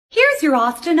 Here's your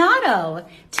ostinato.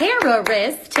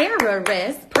 Terrorist,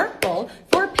 purple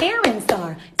for parents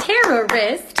are.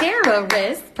 Terrorist,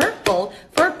 purple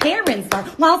for parents are.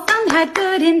 While some had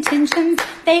good intentions,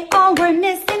 they all were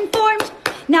misinformed.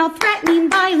 Now threatening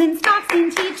violence,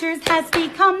 doxing teachers has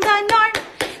become the norm.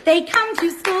 They come to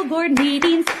school board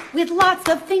meetings with lots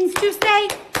of things to say,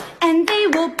 and they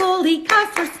will bully,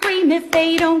 cuss, or scream if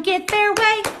they don't get their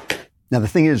way. Now, the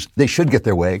thing is, they should get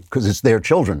their way because it's their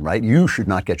children, right? You should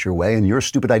not get your way and your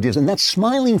stupid ideas. And that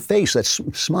smiling face, that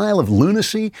smile of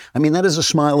lunacy, I mean, that is a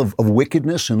smile of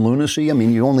wickedness and lunacy. I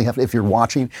mean, you only have to, if you're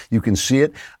watching, you can see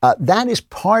it. That is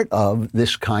part of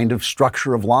this kind of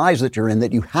structure of lies that you're in,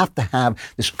 that you have to have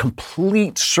this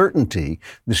complete certainty,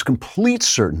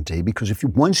 because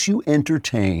once you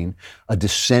entertain a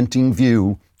dissenting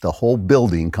view, the whole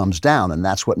building comes down, and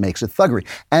that's what makes it thuggery.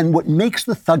 And what makes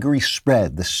the thuggery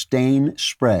spread, the stain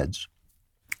spreads,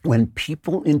 when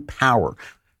people in power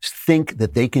think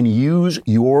that they can use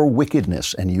your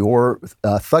wickedness and your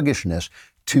thuggishness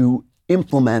to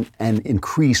implement and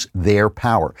increase their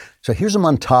power. So here's a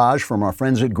montage from our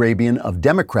friends at Grabien of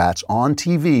Democrats on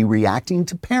TV reacting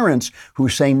to parents who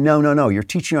say, no, you're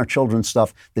teaching our children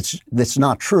stuff that's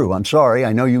not true. I'm sorry,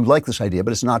 I know you like this idea,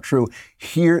 but it's not true.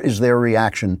 Here is their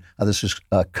reaction. This is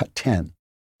cut 10.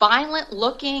 Violent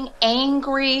looking,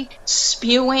 angry,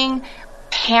 spewing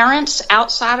parents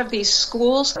outside of these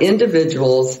schools.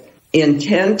 Individuals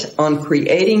intent on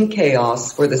creating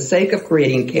chaos for the sake of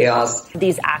creating chaos.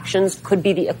 These actions could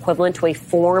be the equivalent to a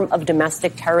form of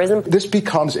domestic terrorism. This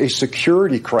becomes a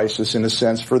security crisis in a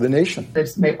sense for the nation.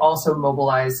 This may also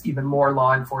mobilize even more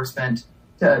law enforcement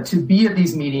to be at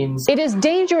these meetings. It is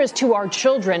dangerous to our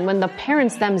children when the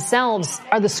parents themselves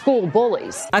are the school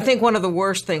bullies. I think one of the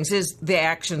worst things is the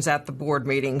actions at the board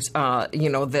meetings.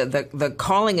 The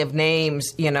calling of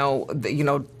names.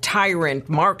 Tyrant,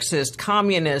 Marxist,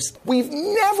 communist. We've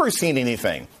never seen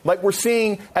anything like we're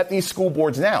seeing at these school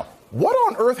boards now. What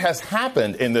on earth has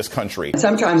happened in this country?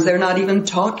 Sometimes they're not even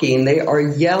talking; they are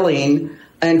yelling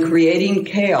and creating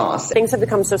chaos. Things have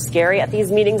become so scary at these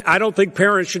meetings. I don't think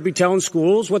parents should be telling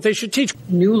schools what they should teach.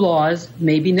 New laws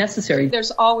may be necessary.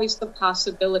 There's always the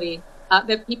possibility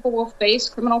that people will face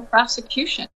criminal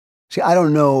prosecution. See, I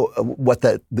don't know what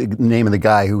the name of the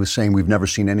guy who was saying we've never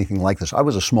seen anything like this. I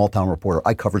was a small town reporter.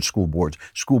 I covered school boards.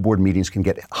 School board meetings can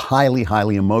get highly,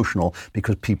 highly emotional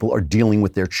because people are dealing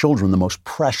with their children, the most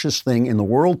precious thing in the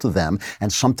world to them.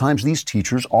 And sometimes these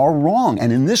teachers are wrong.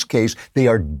 And in this case, they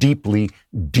are deeply,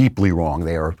 deeply wrong.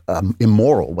 They are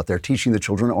immoral. What they're teaching the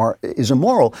children is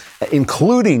immoral,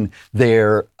 including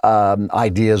their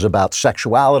ideas about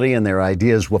sexuality and their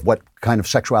ideas of what kind of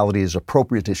sexuality is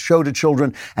appropriate to show to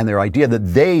children, and their idea that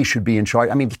they should be in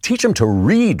charge. I mean, teach them to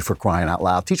read, for crying out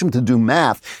loud. Teach them to do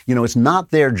math. It's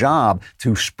not their job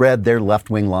to spread their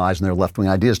left-wing lies and their left-wing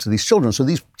ideas to these children. So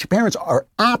these parents are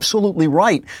absolutely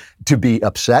right to be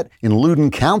upset. In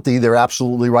Loudoun County, they're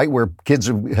absolutely right, where kids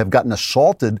have gotten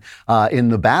assaulted in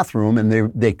the bathroom, and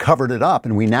they covered it up.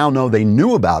 And we now know they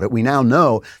knew about it. We now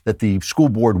know that the school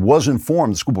board was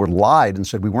informed. The school board lied and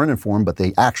said we weren't informed, but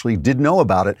they actually did know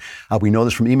about it. We know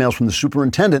this from emails from the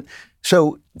superintendent.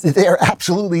 So they're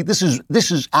absolutely, this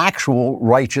is actual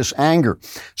righteous anger.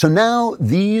 So now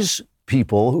these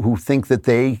people who think that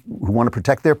who want to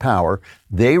protect their power,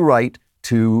 they write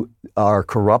to our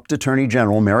corrupt Attorney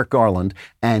General, Merrick Garland,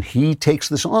 and he takes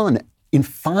this on. In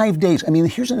 5 days, I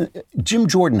mean, Jim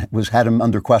Jordan had him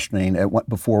under questioning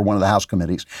before one of the House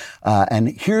committees. And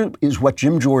here is what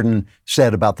Jim Jordan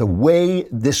said about the way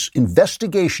this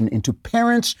investigation into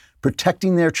parents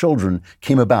protecting their children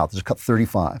came about. This is cut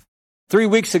 35. 3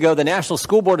 weeks ago, the National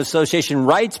School Board Association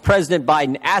writes President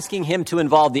Biden asking him to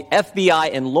involve the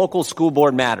FBI in local school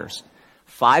board matters.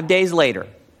 5 days later,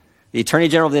 the Attorney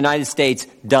General of the United States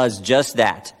does just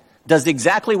that. Does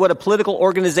exactly what a political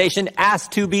organization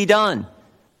asked to be done.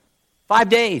 5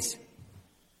 days.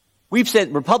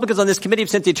 Republicans on this committee have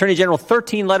sent the Attorney General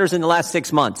 13 letters in the last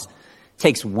 6 months. It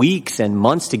takes weeks and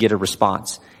months to get a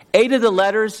response. 8 of the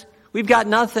letters, we've got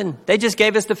nothing. They just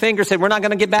gave us the finger, said, we're not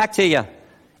going to get back to you.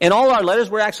 And all our letters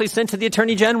were actually sent to the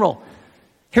Attorney General.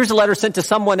 Here's a letter sent to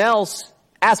someone else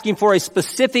asking for a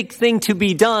specific thing to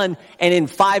be done, and in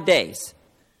 5 days,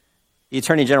 the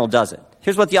Attorney General does it.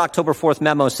 Here's what the October 4th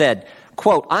memo said.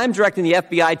 Quote, I'm directing the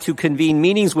FBI to convene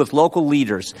meetings with local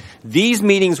leaders. These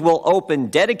meetings will open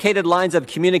dedicated lines of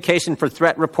communication for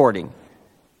threat reporting.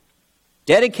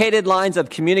 Dedicated lines of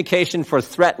communication for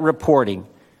threat reporting.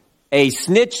 A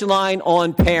snitch line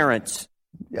on parents.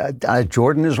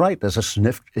 Jordan is right.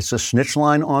 It's a snitch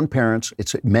line on parents.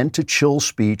 It's meant to chill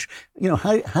speech. You know,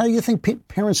 how do you think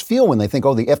parents feel when they think,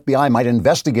 oh, the FBI might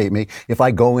investigate me if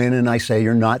I go in and I say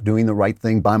you're not doing the right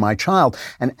thing by my child?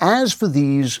 And as for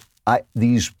these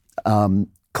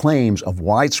claims of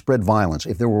widespread violence,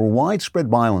 if there were widespread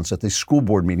violence at the school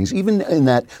board meetings, even in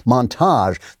that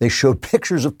montage, they showed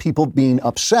pictures of people being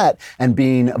upset and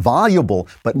being voluble,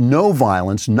 but no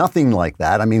violence, nothing like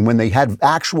that. I mean, when they had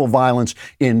actual violence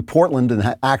in Portland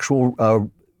and actual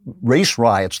race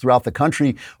riots throughout the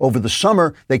country over the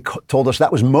summer, they told us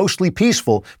that was mostly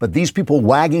peaceful, but these people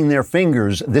wagging their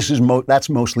fingers, that's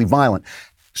mostly violent.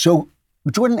 So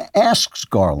Jordan asks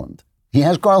Garland, he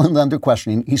has Garland under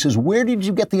questioning. He says, where did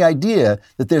you get the idea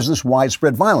that there's this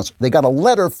widespread violence? They got a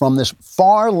letter from this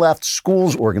far left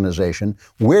schools organization.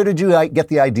 Where did you get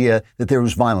the idea that there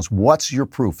was violence? What's your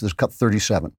proof? This is cut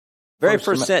 37. Very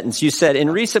first sentence, you said, in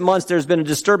recent months, there's been a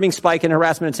disturbing spike in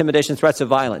harassment, intimidation, threats of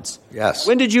violence. Yes.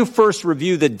 When did you first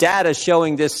review the data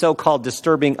showing this so-called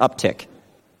disturbing uptick?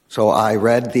 So I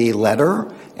read the letter,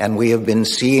 and we have been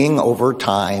seeing over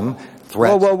time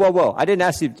threats. Whoa. I didn't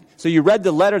ask you. So you read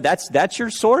the letter. That's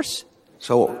your source?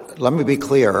 So let me be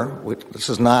clear. This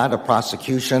is not a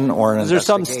prosecution or an investigation. Is there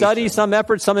some study, some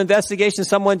effort, some investigation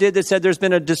someone did that said there's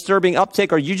been a disturbing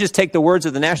uptick, or you just take the words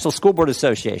of the National School Board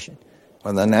Association?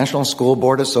 When the National School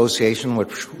Board Association,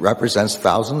 which represents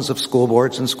thousands of school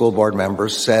boards and school board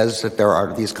members, says that there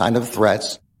are these kind of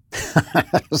threats.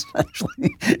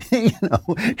 Essentially,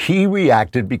 he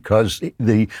reacted because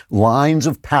the lines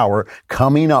of power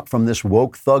coming up from this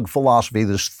woke thug philosophy,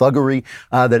 this thuggery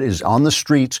that is on the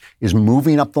streets, is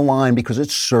moving up the line because it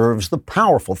serves the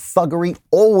powerful. Thuggery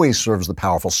always serves the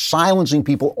powerful. Silencing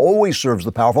people always serves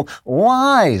the powerful.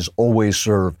 Lies always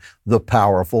serve the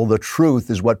powerful. The truth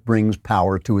is what brings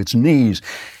power to its knees.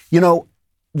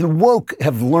 The woke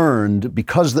have learned,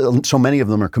 because so many of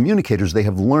them are communicators, they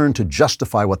have learned to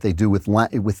justify what they do with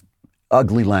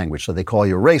ugly language. So they call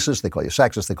you racist, they call you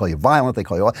sexist, they call you violent, they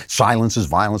call you silence is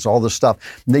violence, all this stuff.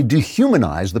 And they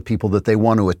dehumanize the people that they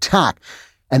want to attack.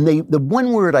 And the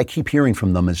one word I keep hearing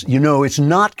from them is, it's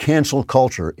not cancel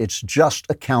culture, it's just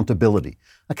accountability.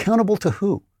 Accountable to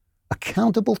who?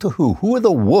 Accountable to who? Who are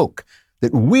the woke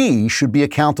that we should be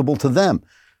accountable to them?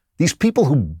 These people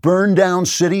who burn down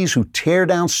cities, who tear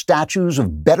down statues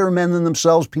of better men than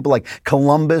themselves, people like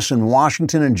Columbus and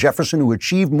Washington and Jefferson, who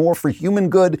achieved more for human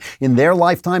good in their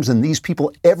lifetimes than these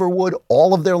people ever would,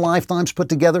 all of their lifetimes put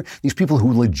together. These people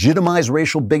who legitimize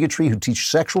racial bigotry, who teach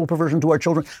sexual perversion to our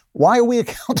children. Why are we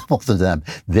accountable to them?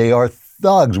 They are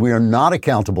thugs. We are not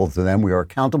accountable to them. We are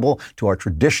accountable to our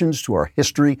traditions, to our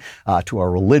history, to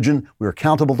our religion. We are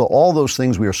accountable to all those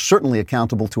things. We are certainly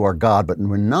accountable to our God, but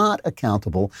we're not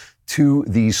accountable to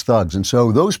these thugs. And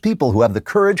so those people who have the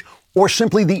courage or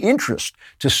simply the interest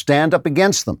to stand up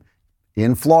against them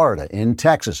in Florida, in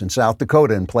Texas, in South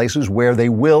Dakota, in places where they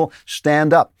will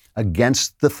stand up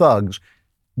against the thugs,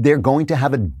 they're going to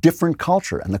have a different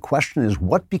culture. And the question is,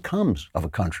 what becomes of a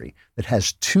country that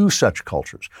has two such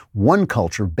cultures? One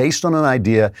culture based on an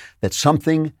idea that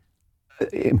something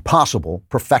impossible,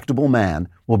 perfectible man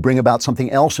will bring about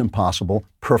something else impossible,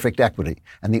 perfect equity.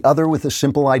 And the other with a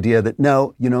simple idea that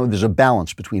no, there's a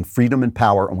balance between freedom and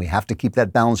power, and we have to keep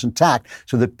that balance intact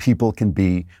so that people can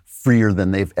be freer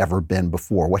than they've ever been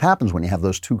before. What happens when you have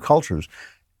those two cultures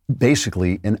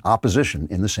basically in opposition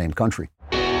in the same country?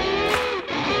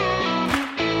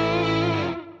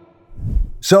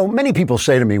 So many people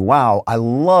say to me, wow, I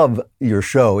love your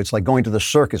show. It's like going to the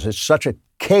circus. It's such a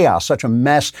chaos, such a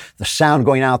mess, the sound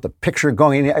going out, the picture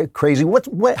going crazy.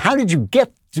 How did you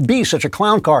get to be such a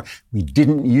clown car? We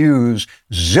didn't use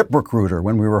ZipRecruiter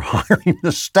when we were hiring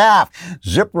the staff.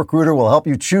 ZipRecruiter will help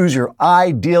you choose your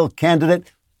ideal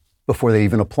candidate before they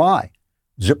even apply.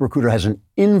 ZipRecruiter has an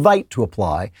invite to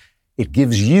apply. It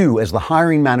gives you, as the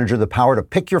hiring manager, the power to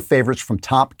pick your favorites from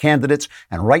top candidates.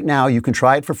 And right now, you can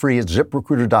try it for free at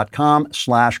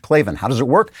ZipRecruiter.com/Klavan. How does it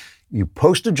work? You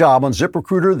post a job on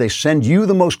ZipRecruiter. They send you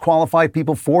the most qualified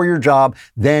people for your job.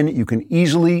 Then you can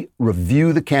easily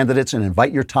review the candidates and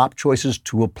invite your top choices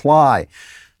to apply.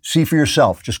 See for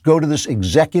yourself. Just go to this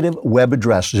executive web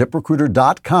address,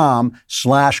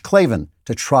 ZipRecruiter.com/Klavan,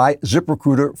 to try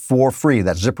ZipRecruiter for free.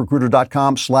 That's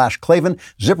ZipRecruiter.com/Klavan.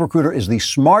 ZipRecruiter is the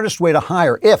smartest way to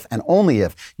hire if and only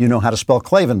if you know how to spell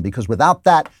Klavan, because without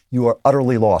that, you are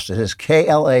utterly lost. It is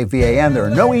Klavan. There are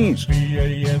no E's.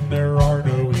 V-A-N, there are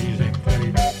no E's in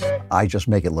Klavan. I just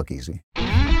make it look easy.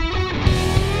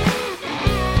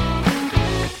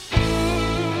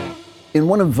 In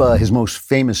one of his most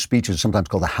famous speeches, sometimes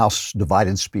called the House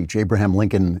Divided Speech, Abraham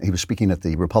Lincoln, he was speaking at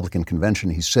the Republican convention,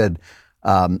 he said,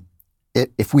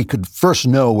 if we could first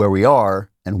know where we are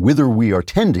and whither we are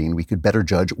tending, we could better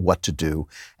judge what to do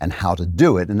and how to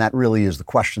do it. And that really is the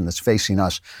question that's facing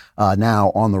us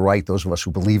now on the right, those of us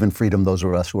who believe in freedom, those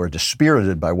of us who are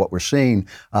dispirited by what we're seeing,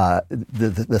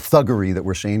 the thuggery that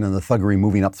we're seeing and the thuggery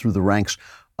moving up through the ranks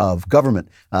of government.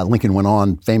 Lincoln went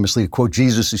on famously to quote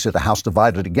Jesus. He said, "A house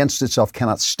divided against itself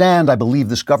cannot stand. I believe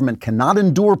this government cannot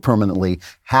endure permanently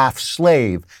half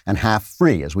slave and half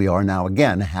free," as we are now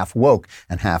again, half woke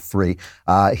and half free.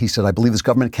 He said, "I believe this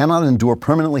government cannot endure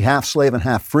permanently half slave and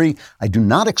half free. I do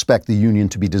not expect the Union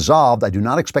to be dissolved. I do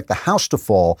not expect the house to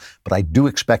fall, but I do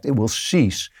expect it will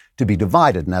cease to be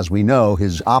divided." And as we know,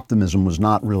 his optimism was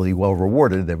not really well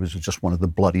rewarded. There was just one of the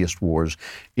bloodiest wars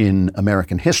in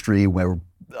American history where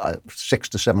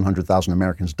 600,000 to 700,000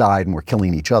 Americans died and were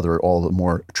killing each other, all the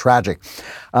more tragic.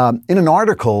 In an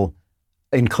article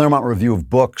in Claremont Review of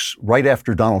Books right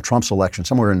after Donald Trump's election,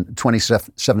 somewhere in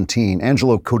 2017,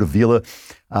 Angelo Codevilla,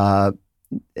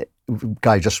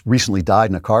 guy just recently died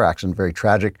in a car accident, very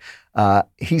tragic.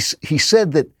 He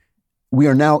said that we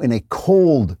are now in a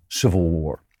cold civil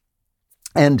war.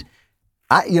 And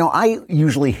I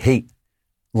usually hate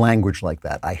language like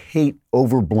that. I hate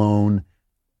overblown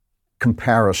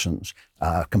comparisons,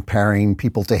 comparing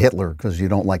people to Hitler because you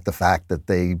don't like the fact that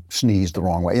they sneezed the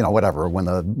wrong way, whatever. When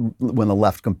the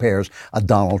left compares a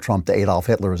Donald Trump to Adolf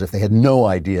Hitler as if they had no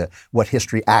idea what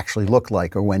history actually looked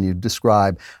like, or when you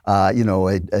describe, a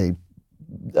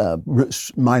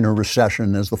minor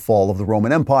recession as the fall of the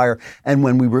Roman Empire. And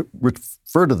when we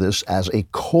refer to this as a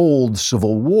cold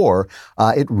civil war,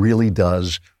 it really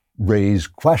does raise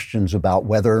questions about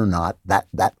whether or not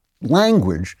that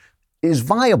language is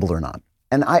viable or not.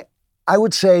 And I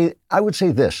would say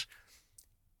this.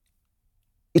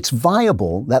 It's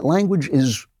viable, that language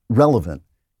is relevant,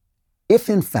 if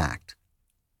in fact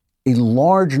a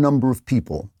large number of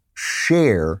people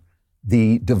share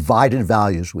the divided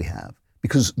values we have.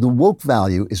 Because the woke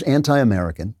value is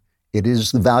anti-American. It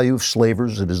is the value of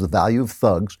slavers. It is the value of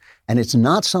thugs. And it's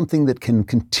not something that can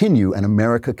continue and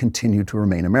America continue to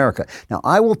remain America. Now,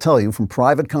 I will tell you from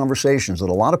private conversations that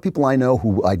a lot of people I know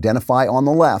who identify on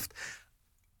the left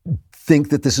think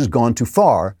that this has gone too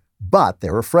far, but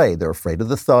they're afraid. They're afraid of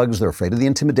the thugs. They're afraid of the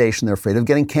intimidation. They're afraid of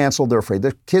getting canceled. They're afraid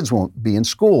their kids won't be in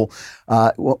school.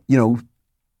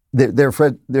 They're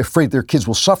afraid their kids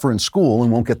will suffer in school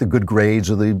and won't get the good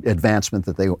grades or the advancement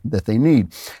that they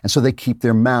need. And so they keep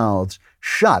their mouths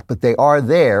shut, but they are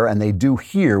there and they do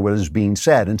hear what is being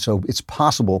said. And so it's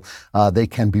possible they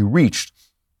can be reached.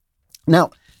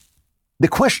 Now, the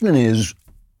question is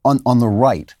on the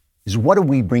right is what are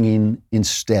we bringing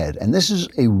instead? And this is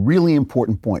a really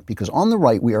important point because on the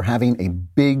right, we are having a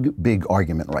big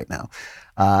argument right now.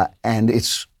 And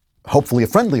it's hopefully a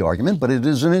friendly argument, but it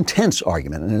is an intense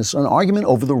argument. And it's an argument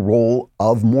over the role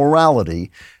of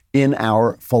morality in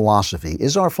our philosophy.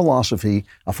 Is our philosophy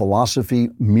a philosophy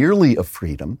merely of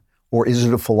freedom, or is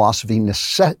it a philosophy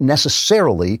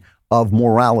necessarily of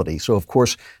morality? So, of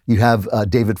course, you have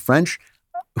David French,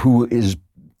 who is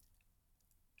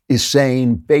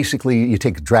saying, basically, you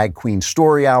take Drag Queen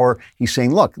Story Hour, he's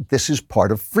saying, look, this is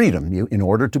part of freedom. In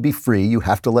order to be free, you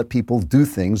have to let people do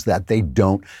things that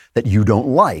you don't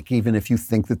like, even if you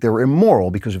think that they're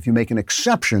immoral, because if you make an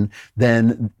exception,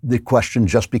 then the question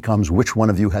just becomes which one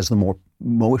of you has the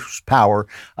most power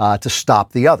to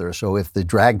stop the other. So if the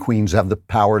drag queens have the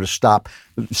power to stop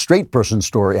Straight Person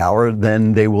Story Hour,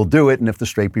 then they will do it. And if the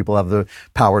straight people have the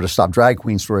power to stop Drag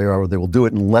Queen Story Hour, they will do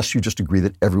it, unless you just agree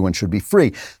that everyone should be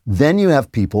free. Then you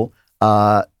have people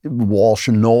Walsh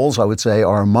and Knowles, I would say,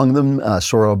 are among them.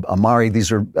 Sohrab Ahmari,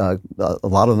 these are a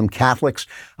lot of them Catholics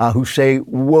who say,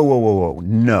 whoa,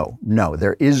 no,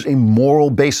 there is a moral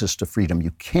basis to freedom.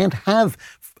 You can't have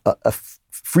a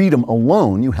freedom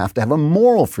alone. You have to have a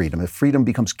moral freedom. If freedom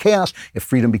becomes chaos, if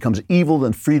freedom becomes evil,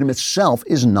 then freedom itself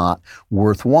is not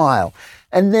worthwhile.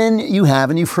 And then you have,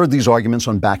 and you've heard these arguments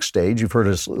on Backstage, you've heard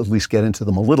us at least get into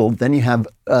them a little, then you have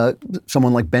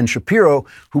someone like Ben Shapiro,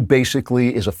 who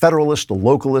basically is a federalist, a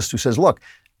localist, who says, look,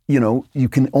 you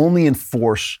can only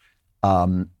enforce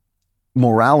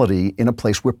morality in a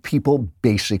place where people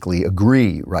basically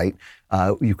agree, right?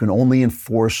 You can only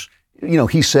enforce,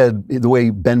 he said, the way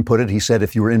Ben put it, he said,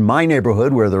 if you were in my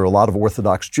neighborhood where there are a lot of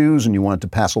Orthodox Jews and you wanted to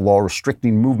pass a law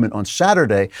restricting movement on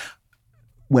Saturday,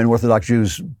 when Orthodox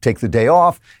Jews take the day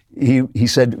off, he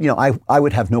said, I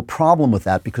would have no problem with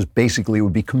that because basically it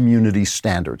would be community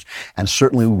standards. And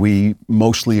certainly we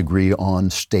mostly agree on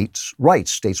states'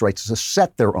 rights to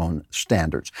set their own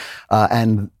standards.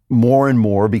 And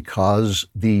more because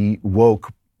the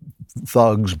woke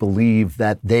thugs believe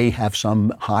that they have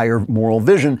some higher moral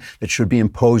vision that should be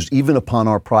imposed even upon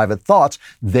our private thoughts,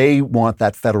 they want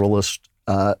that federalist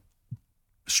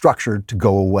structure to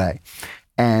go away.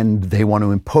 And they want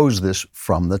to impose this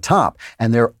from the top.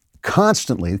 And they're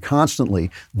constantly,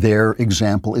 their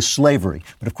example is slavery.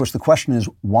 But of course, the question is,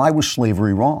 why was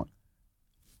slavery wrong?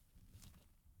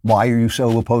 Why are you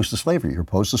so opposed to slavery? You're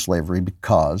opposed to slavery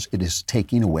because it is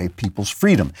taking away people's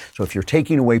freedom. So if you're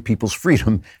taking away people's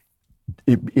freedom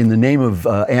in the name of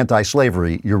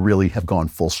anti-slavery, you really have gone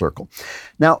full circle.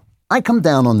 Now, I come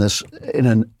down on this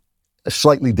in a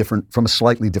slightly different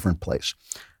place.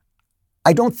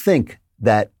 I don't think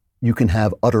that you can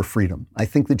have utter freedom. I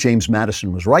think that James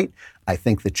Madison was right. I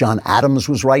think that John Adams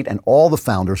was right, and all the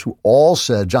founders who all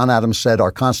said, John Adams said,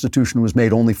 our Constitution was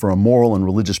made only for a moral and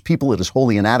religious people. It is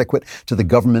wholly inadequate to the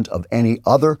government of any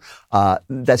other.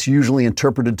 That's usually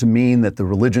interpreted to mean that the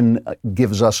religion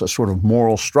gives us a sort of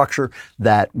moral structure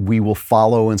that we will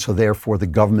follow, and so therefore the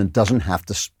government doesn't have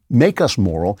to make us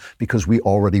moral because we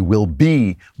already will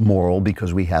be moral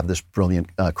because we have this brilliant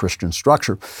Christian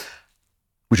structure,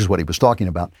 which is what he was talking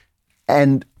about.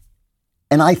 And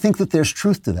I think that there's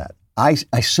truth to that. I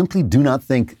simply do not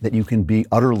think that you can be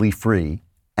utterly free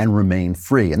and remain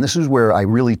free. And this is where I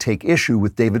really take issue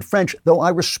with David French, though I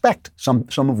respect some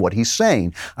of what he's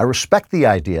saying. I respect the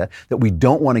idea that we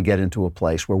don't want to get into a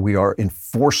place where we are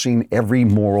enforcing every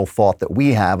moral thought that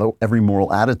we have, every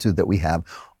moral attitude that we have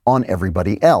on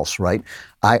everybody else, right?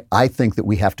 I think that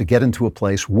we have to get into a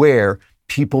place where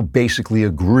people basically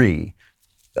agree.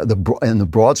 In the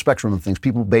broad spectrum of things,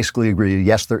 people basically agree,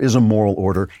 yes, there is a moral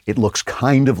order. It looks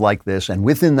kind of like this. And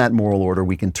within that moral order,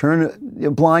 we can turn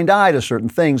a blind eye to certain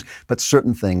things, but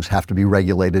certain things have to be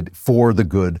regulated for the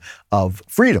good of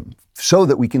freedom so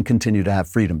that we can continue to have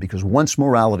freedom. Because once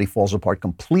morality falls apart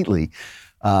completely,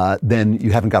 then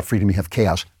you haven't got freedom, you have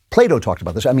chaos. Plato talked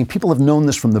about this. I mean, people have known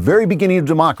this from the very beginning of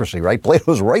democracy, right?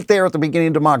 Plato's right there at the beginning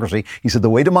of democracy. He said the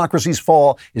way democracies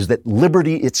fall is that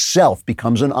liberty itself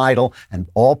becomes an idol, and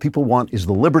all people want is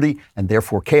the liberty, and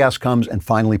therefore chaos comes, and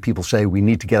finally people say we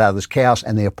need to get out of this chaos,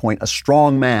 and they appoint a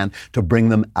strong man to bring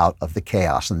them out of the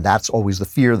chaos. And that's always the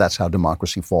fear. That's how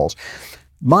democracy falls.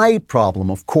 My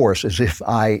problem, of course, is if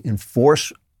I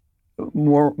enforce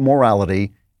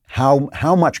morality,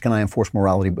 how much can I enforce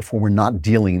morality before we're not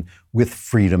dealing with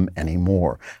freedom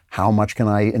anymore? How much can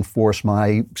I enforce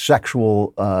my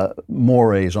sexual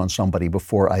mores on somebody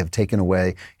before I have taken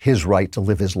away his right to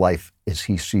live his life as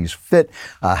he sees fit?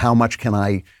 How much can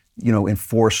I,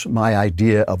 enforce my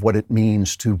idea of what it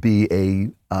means to be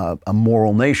a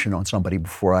moral nation on somebody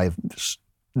before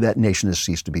that nation has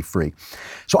ceased to be free?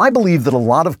 So I believe that a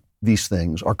lot of these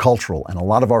things are cultural, and a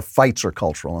lot of our fights are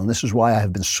cultural. And this is why I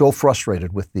have been so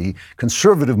frustrated with the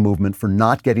conservative movement for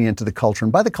not getting into the culture.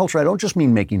 And by the culture, I don't just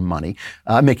mean making money,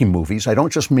 making movies. I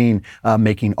don't just mean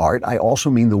making art. I also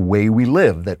mean the way we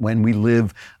live, that when we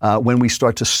live, when we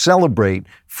start to celebrate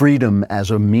freedom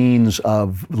as a means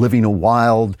of living a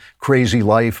wild, crazy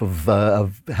life,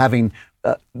 of having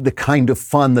the kind of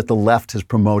fun that the left has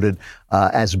promoted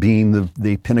as being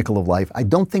the pinnacle of life, I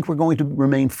don't think we're going to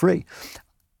remain free.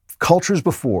 Cultures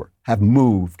before have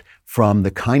moved from the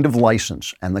kind of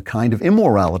license and the kind of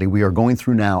immorality we are going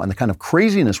through now and the kind of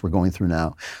craziness we're going through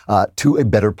now to a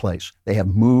better place. They have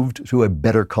moved to a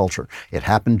better culture. It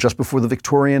happened just before the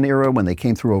Victorian era when they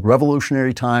came through a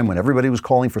revolutionary time when everybody was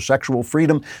calling for sexual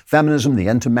freedom, feminism, the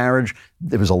end to marriage.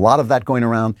 There was a lot of that going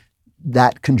around.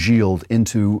 that congealed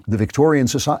into the Victorian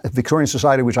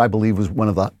society, which I believe was one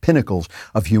of the pinnacles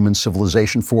of human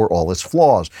civilization for all its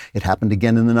flaws. It happened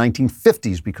again in the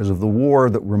 1950s because of the war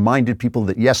that reminded people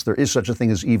that, yes, there is such a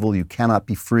thing as evil. You cannot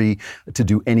be free to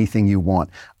do anything you want.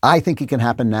 I think it can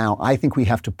happen now. I think we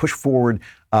have to push forward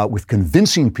with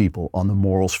convincing people on the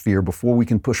moral sphere before we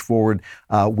can push forward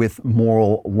with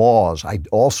moral laws. I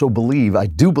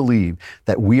do believe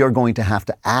that we are going to have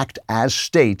to act as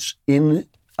states in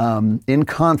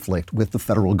conflict with the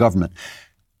federal government.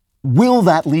 Will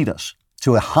that lead us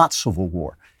to a hot civil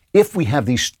war? If we have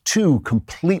these two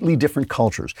completely different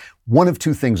cultures, one of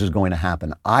two things is going to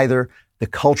happen. Either the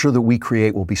culture that we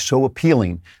create will be so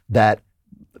appealing that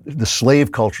the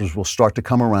slave cultures will start to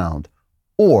come around,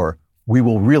 or we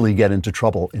will really get into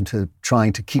trouble into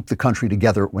trying to keep the country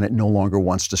together when it no longer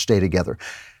wants to stay together.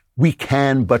 We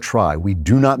can but try. We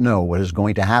do not know what is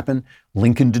going to happen.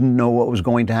 Lincoln didn't know what was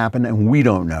going to happen, and we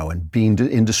don't know. And being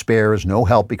in despair is no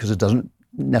help because it doesn't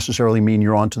necessarily mean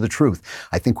you're on to the truth.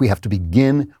 I think we have to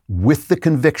begin with the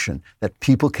conviction that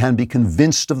people can be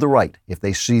convinced of the right if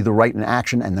they see the right in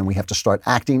action, and then we have to start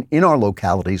acting in our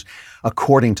localities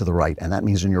according to the right. And that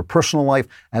means in your personal life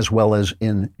as well as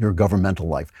in your governmental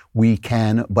life. We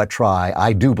can but try.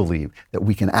 I do believe that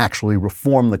we can actually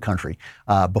reform the country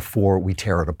before we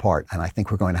tear it apart. And I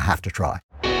think we're going to have to try.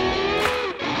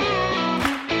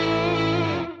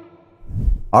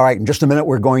 All right, in just a minute,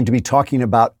 we're going to be talking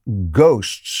about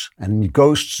ghosts. And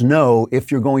ghosts know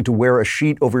if you're going to wear a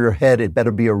sheet over your head, it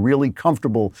better be a really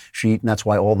comfortable sheet. And that's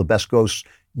why all the best ghosts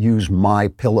use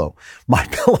MyPillow.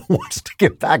 MyPillow wants to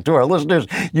give back to our listeners.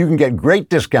 You can get great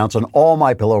discounts on all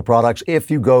MyPillow products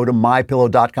if you go to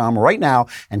MyPillow.com right now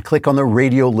and click on the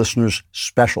radio listeners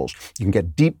specials. You can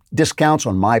get deep discounts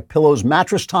on MyPillow's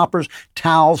mattress toppers,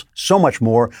 towels, so much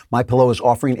more. MyPillow is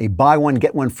offering a buy one,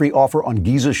 get one free offer on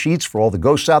Giza sheets for all the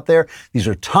ghosts out there. These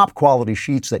are top quality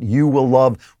sheets that you will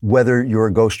love whether you're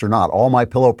a ghost or not. All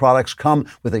MyPillow products come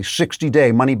with a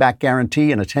 60-day money-back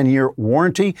guarantee and a 10-year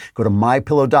warranty. Go to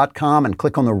MyPillow.com and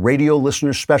click on the radio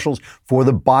listeners specials for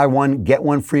the buy one, get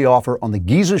one free offer on the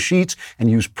Giza sheets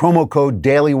and use promo code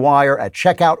DailyWire at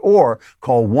checkout or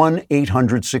call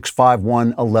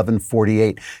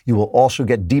 1-800-651-1148. You will also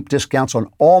get deep discounts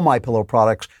on all MyPillow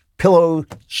products, pillow,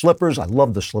 slippers. I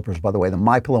love the slippers, by the way, the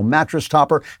MyPillow mattress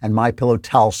topper and MyPillow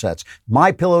towel sets.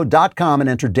 MyPillow.com and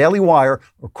enter Daily Wire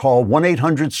or call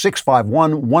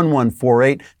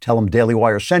 1-800-651-1148. Tell them Daily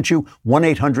Wire sent you,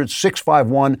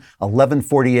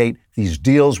 1-800-651-1148. These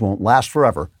deals won't last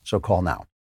forever, so call now.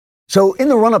 So in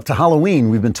the run-up to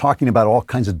Halloween, we've been talking about all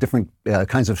kinds of different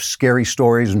kinds of scary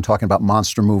stories and talking about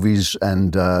monster movies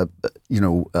and,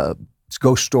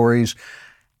 ghost stories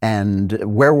and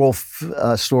werewolf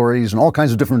stories and all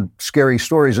kinds of different scary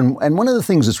stories. And one of the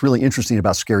things that's really interesting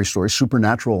about scary stories,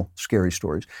 supernatural scary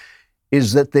stories,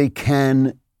 is that they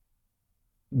can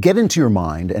get into your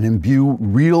mind and imbue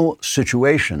real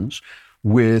situations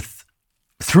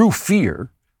through fear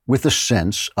with a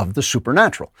sense of the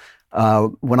supernatural.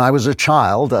 When I was a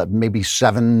child, maybe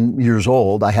 7 years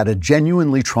old, I had a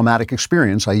genuinely traumatic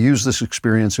experience. I used this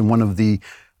experience in one of the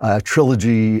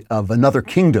trilogy of Another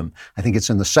Kingdom. I think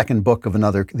it's in the second book of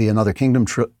the Another Kingdom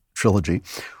trilogy,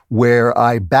 where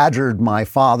I badgered my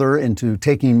father into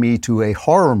taking me to a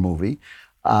horror movie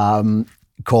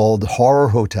called Horror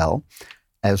Hotel.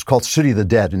 It's called City of the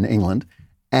Dead in England.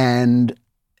 And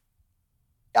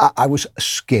I was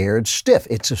scared stiff.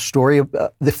 It's a story of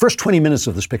the first 20 minutes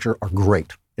of this picture are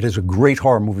great. It is a great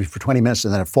horror movie for 20 minutes,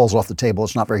 and then it falls off the table.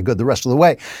 It's not very good the rest of the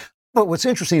way. But what's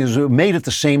interesting is it was made at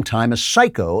the same time as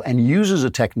Psycho and uses a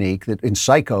technique that in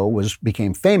Psycho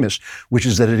became famous, which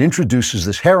is that it introduces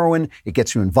this heroine, it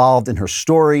gets you involved in her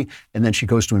story, and then she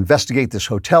goes to investigate this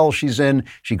hotel she's in.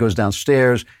 She goes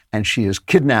downstairs and she is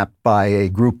kidnapped by a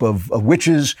group of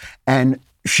witches, and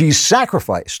she's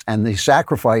sacrificed. And the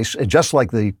sacrifice, just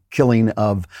like the killing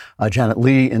of Janet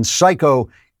Leigh in Psycho,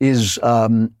 is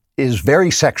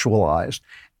very sexualized.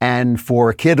 And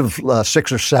for a kid of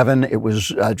 6 or 7, it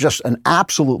was just an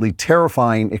absolutely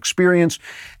terrifying experience.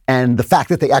 And the fact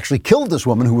that they actually killed this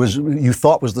woman, who you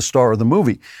thought was the star of the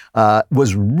movie,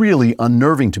 was really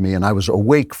unnerving to me. And I was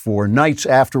awake for nights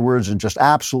afterwards and just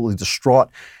absolutely distraught.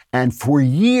 And for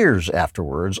years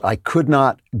afterwards, I could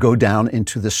not go down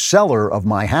into the cellar of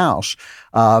my house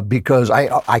because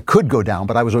I could go down,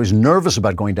 but I was always nervous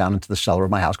about going down into the cellar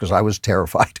of my house because I was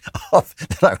terrified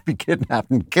that I would be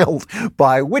kidnapped and killed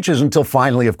by witches until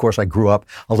finally, of course, I grew up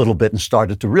a little bit and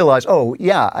started to realize, oh,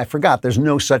 yeah, I forgot there's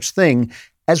no such thing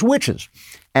as witches.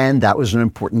 And that was an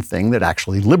important thing that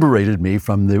actually liberated me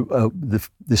from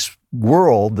this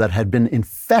world that had been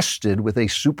infested with a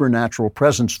supernatural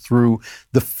presence through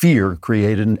the fear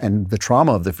created and the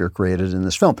trauma of the fear created in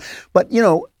this film. But,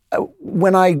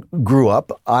 when I grew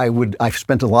up, I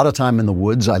spent a lot of time in the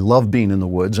woods. I love being in the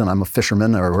woods, and I'm a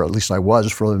fisherman, or at least I was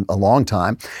for a long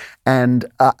time. And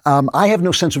I have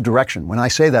no sense of direction. When I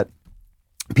say that,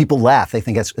 people laugh. They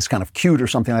think it's kind of cute or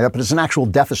something like that, but it's an actual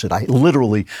deficit. I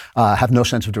literally have no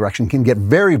sense of direction, can get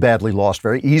very badly lost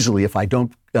very easily if I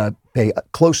don't pay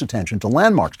close attention to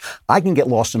landmarks. I can get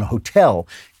lost in a hotel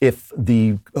if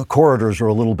the corridors are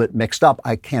a little bit mixed up.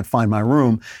 I can't find my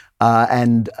room.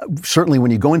 And certainly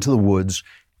when you go into the woods,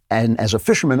 and as a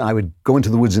fisherman, I would go into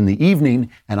the woods in the evening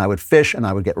and I would fish and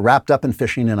I would get wrapped up in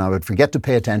fishing and I would forget to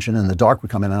pay attention and the dark would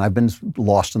come in, and I've been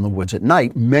lost in the woods at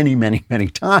night many, many, many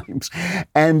times.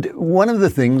 And one of the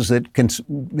things that can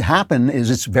happen is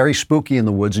it's very spooky in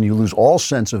the woods and you lose all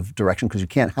sense of direction because you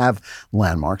can't have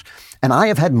landmarks. And I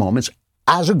have had moments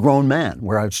as a grown man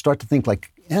where I would start to think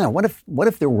like, what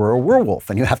if there were a werewolf?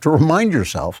 And you have to remind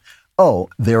yourself, oh,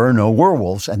 there are no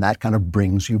werewolves, and that kind of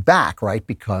brings you back, right?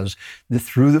 Because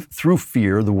through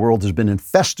fear, the world has been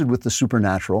infested with the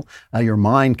supernatural. Your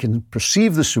mind can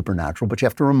perceive the supernatural, but you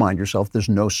have to remind yourself there's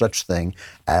no such thing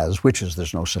as witches.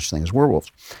 There's no such thing as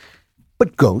werewolves.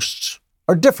 But ghosts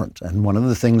are different, and one of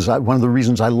the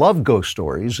reasons I love ghost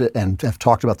stories and have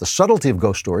talked about the subtlety of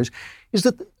ghost stories is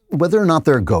that whether or not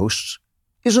they're ghosts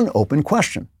is an open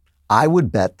question. I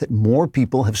would bet that more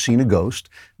people have seen a ghost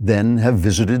than have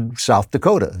visited South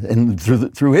Dakota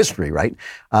through history, right?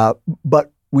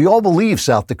 But we all believe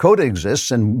South Dakota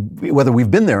exists, and whether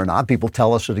we've been there or not, people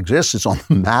tell us it exists. It's on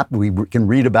the map. We can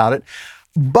read about it.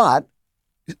 But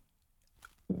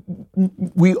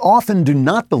we often do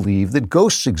not believe that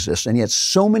ghosts exist, and yet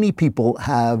so many people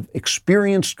have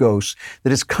experienced ghosts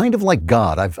that it's kind of like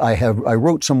God. I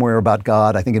wrote somewhere about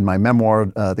God, I think in my memoir,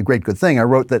 The Great Good Thing, I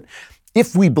wrote that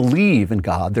if we believe in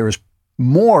God, there is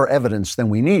more evidence than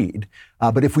we need.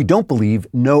 But if we don't believe,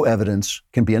 no evidence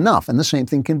can be enough. And the same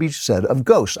thing can be said of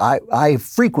ghosts. I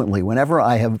frequently, whenever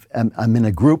I'm in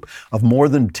a group of more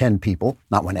than 10 people,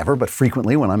 not whenever, but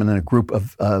frequently when I'm in a group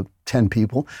of 10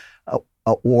 people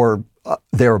or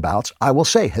thereabouts, I will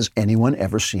say, has anyone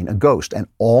ever seen a ghost? And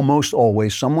almost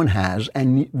always someone has,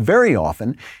 and very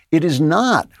often it is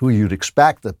not who you'd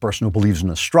expect, the person who believes in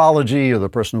astrology or the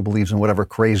person who believes in whatever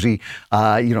crazy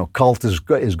cult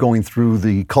is going through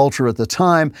the culture at the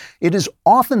time. It is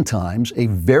oftentimes a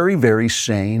very, very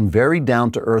sane, very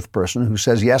down-to-earth person who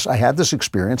says, yes, I had this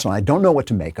experience and I don't know what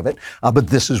to make of it, but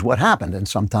this is what happened. And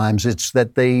sometimes it's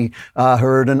that they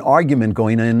heard an argument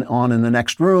going on in the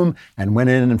next room and went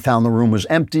in and found the room was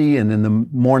empty, and in the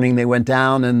morning they went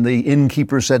down and the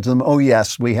innkeeper said to them, oh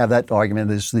yes, we have that argument.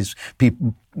 There's these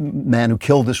people, man who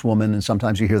killed this woman, and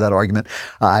sometimes you hear that argument.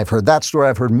 I've heard that story.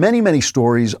 I've heard many, many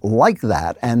stories like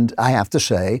that, and I have to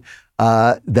say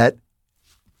that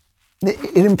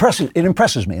it impresses me. It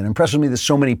impresses me that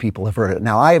so many people have heard it.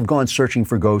 Now, I have gone searching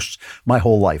for ghosts my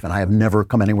whole life, and I have never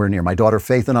come anywhere near. My daughter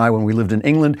Faith and I, when we lived in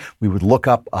England, we would look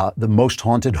up the most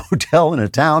haunted hotel in a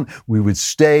town. We would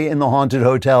stay in the haunted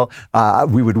hotel.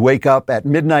 We would wake up at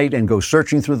midnight and go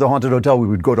searching through the haunted hotel. We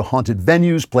would go to haunted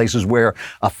venues, places where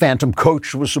a phantom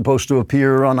coach was supposed to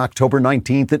appear on October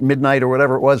 19th at midnight or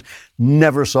whatever it was.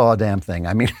 Never saw a damn thing.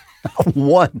 I mean,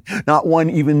 not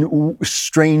one even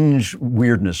strange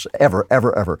weirdness ever.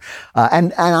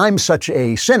 And I'm such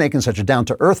a cynic and such a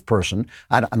down-to-earth person.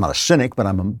 I'm not a cynic, but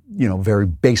I'm a very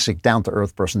basic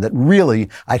down-to-earth person that really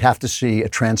I'd have to see a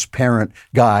transparent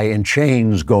guy in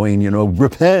chains going,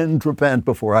 repent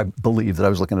before I believe that I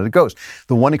was looking at a ghost.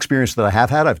 The one experience that I have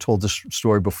had, I've told this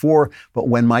story before, but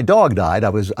when my dog died,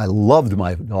 I loved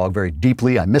my dog very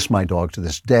deeply. I miss my dog to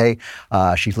this day.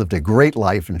 She lived a great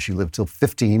life, and she lived till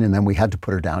 15, and then we had to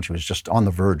put her down. She was just on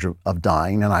the verge of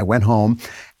dying. And I went home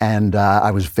and I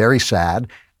was very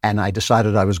sad. And I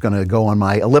decided I was going to go on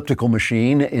my elliptical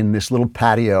machine in this little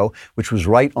patio, which was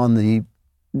right on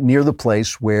near the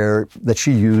place that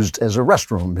she used as a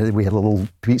restroom. We had a little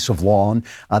piece of lawn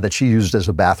that she used as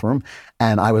a bathroom.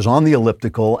 And I was on the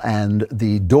elliptical and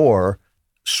the door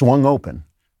swung open.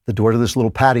 The door to this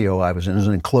little patio I was in, it was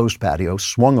an enclosed patio,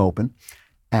 swung open.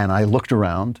 And I looked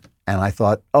around and I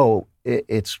thought, oh,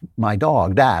 it's my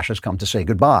dog, Dash, has come to say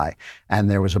goodbye. And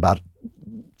there was about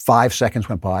 5 seconds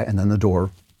went by, and then the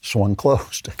door swung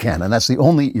closed again. And that's the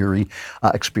only eerie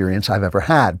experience I've ever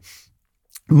had.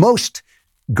 Most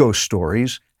public ghost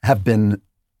stories have been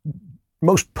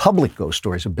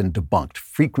debunked.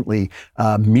 Frequently,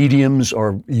 mediums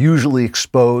are usually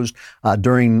exposed.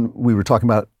 We were talking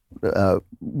about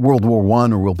World War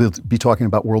I, or we'll be talking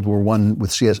about World War I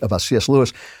with C.S.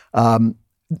 Lewis.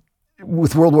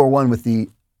 With World War I, with the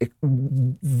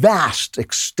vast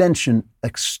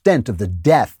extent of the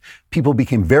death, people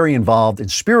became very involved in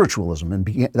spiritualism, and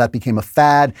that became a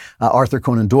fad. Arthur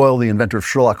Conan Doyle, the inventor of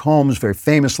Sherlock Holmes, very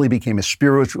famously became a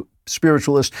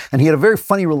spiritualist, and he had a very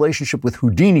funny relationship with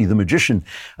Houdini, the magician,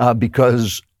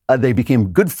 because they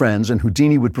became good friends, and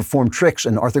Houdini would perform tricks,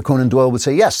 and Arthur Conan Doyle would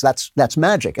say, "Yes, that's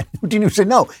magic." And Houdini would say,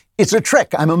 "No, it's a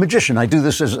trick. I'm a magician. I do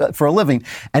this for a living."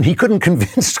 And he couldn't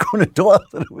convince Conan Doyle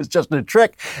that it was just a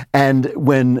trick. And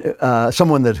when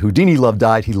someone that Houdini loved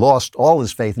died, he lost all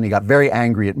his faith, and he got very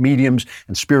angry at mediums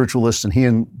and spiritualists, and he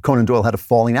and Conan Doyle had a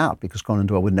falling out because Conan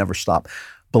Doyle would never stop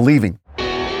believing.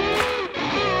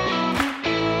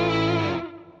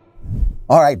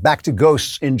 All right, back to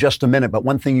ghosts in just a minute, but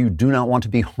one thing you do not want to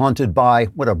be haunted by,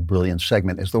 what a brilliant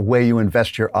segment, is the way you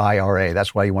invest your IRA.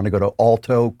 That's why you want to go to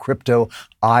Alto Crypto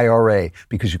IRA,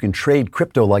 because you can trade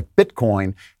crypto like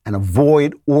Bitcoin and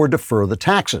avoid or defer the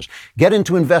taxes. Get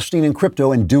into investing in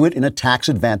crypto and do it in a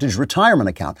tax-advantaged retirement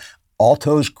account.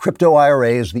 Alto's Crypto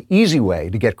IRA is the easy way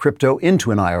to get crypto into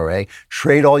an IRA.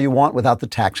 Trade all you want without the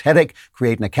tax headache.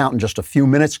 Create an account in just a few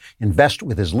minutes. Invest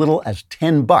with as little as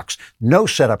 $10. No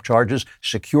setup charges.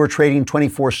 Secure trading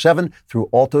 24/7 through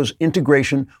Alto's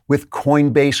integration with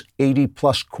Coinbase.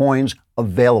 80+ coins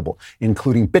available,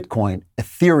 including Bitcoin,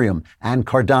 Ethereum, and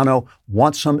Cardano.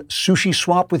 Want some sushi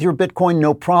swap with your Bitcoin?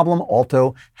 No problem.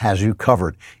 Alto has you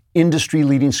covered.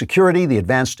 Industry-leading security, the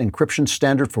advanced encryption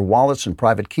standard for wallets and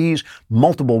private keys,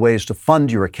 multiple ways to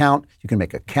fund your account. You can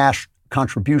make a cash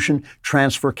contribution,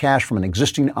 transfer cash from an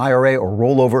existing IRA, or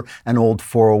roll over an old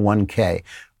 401k.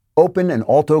 Open an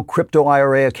Alto Crypto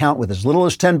IRA account with as little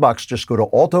as $10. Just go to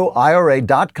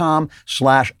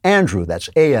altoira.com/Andrew. That's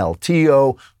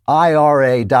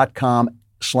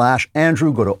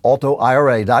ALTOIRA.com/Andrew. Go to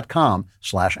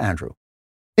altoira.com/Andrew.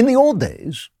 In the old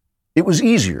days, it was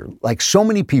easier. Like so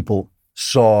many people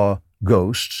saw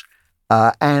ghosts.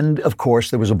 And of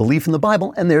course, there was a belief in the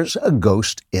Bible, and there's a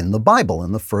ghost in the Bible.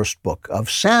 In the first book of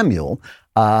Samuel,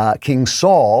 King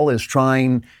Saul is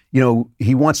trying,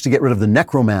 he wants to get rid of the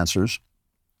necromancers.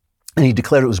 And he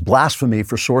declared it was blasphemy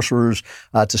for sorcerers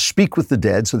to speak with the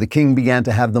dead. So the king began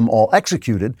to have them all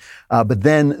executed. But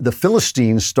then the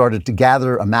Philistines started to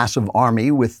gather a massive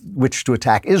army with which to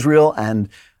attack Israel, and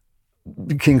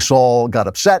King Saul got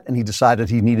upset, and he decided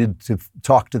he needed to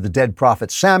talk to the dead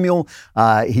prophet Samuel.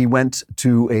 He went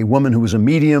to a woman who was a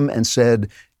medium and said,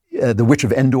 the Witch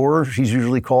of Endor, she's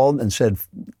usually called, and said,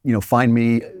 find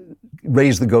me,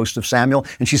 raise the ghost of Samuel.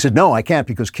 And she said, no, I can't,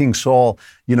 because King Saul,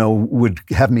 would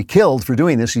have me killed for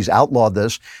doing this. He's outlawed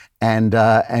this.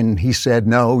 And he said,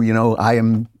 no,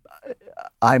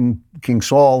 I'm King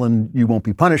Saul, and you won't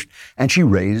be punished. And she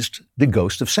raised the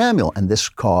ghost of Samuel. And this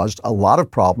caused a lot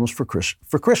of problems for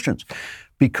Christians,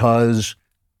 because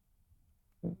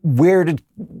where did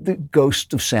the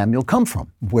ghost of Samuel come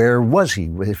from? Where was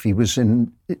he? If he was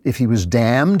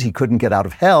damned, he couldn't get out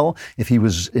of hell. If he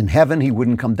was in heaven, he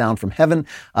wouldn't come down from heaven.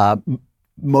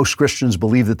 Most Christians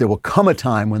believe that there will come a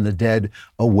time when the dead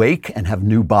awake and have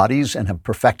new bodies and have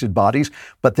perfected bodies,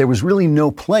 but there was really no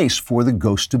place for the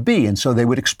ghost to be. And so they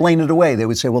would explain it away. They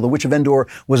would say, well, the Witch of Endor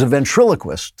was a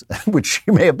ventriloquist, which she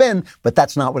may have been, but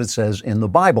that's not what it says in the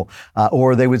Bible.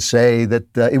 Or they would say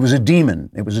that it was a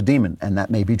demon. It was a demon, and that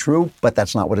may be true, but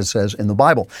that's not what it says in the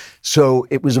Bible. So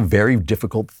it was a very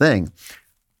difficult thing.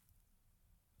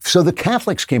 So the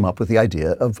Catholics came up with the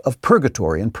idea of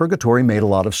purgatory, and purgatory made a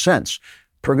lot of sense.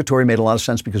 Purgatory made a lot of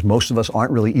sense because most of us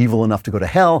aren't really evil enough to go to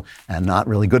hell and not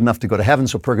really good enough to go to heaven.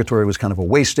 So purgatory was kind of a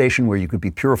way station where you could be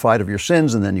purified of your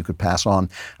sins, and then you could pass on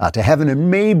to heaven.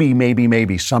 And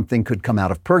maybe something could come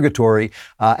out of purgatory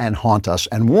and haunt us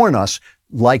and warn us,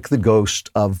 like the ghost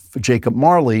of Jacob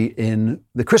Marley in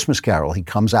The Christmas Carol. He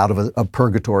comes out of a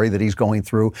purgatory that he's going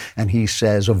through, and he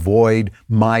says, avoid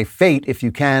my fate if you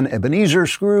can, Ebenezer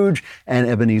Scrooge. And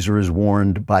Ebenezer is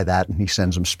warned by that, and he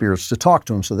sends him spirits to talk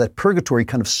to him. So that purgatory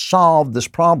kind of solved this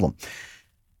problem.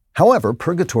 However,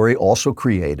 purgatory also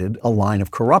created a line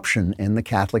of corruption in the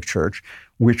Catholic Church,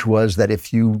 which was that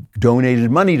if you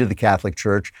donated money to the Catholic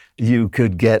Church, you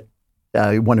could get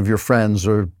one of your friends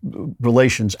or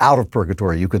relations out of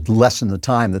purgatory. You could lessen the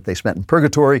time that they spent in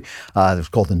purgatory. It was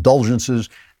called indulgences.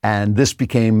 And this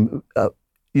became,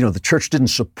 the church didn't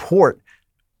support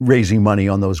raising money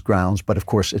on those grounds. But of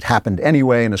course, it happened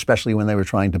anyway, and especially when they were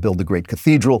trying to build the great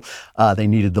cathedral, they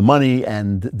needed the money,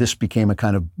 and this became a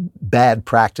kind of bad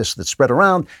practice that spread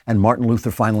around. And Martin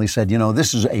Luther finally said,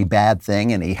 this is a bad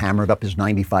thing, and he hammered up his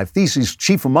 95 Theses,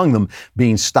 chief among them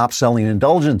being stop selling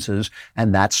indulgences,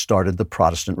 and that started the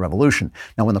Protestant Revolution.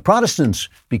 Now, when the Protestants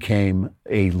became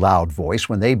a loud voice,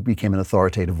 when they became an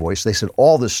authoritative voice, they said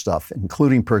all this stuff,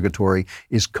 including purgatory,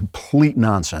 is complete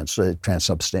nonsense.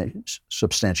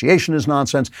 Transubstantiation is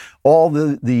nonsense. All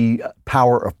the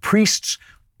power of priests,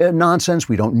 nonsense.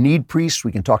 We don't need priests.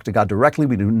 We can talk to God directly.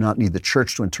 We do not need the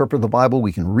church to interpret the Bible.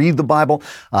 We can read the Bible.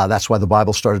 That's why the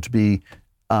Bible started to be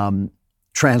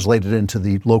translated into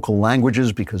the local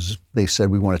languages, because they said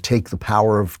we want to take the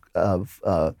power of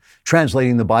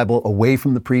translating the Bible away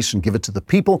from the priests and give it to the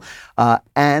people.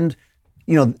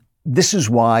 This is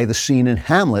why the scene in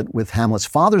Hamlet with Hamlet's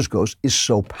father's ghost is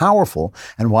so powerful,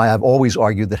 and why I've always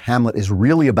argued that Hamlet is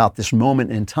really about this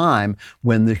moment in time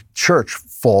when the church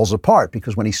falls apart.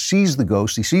 Because when he sees the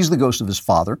ghost of his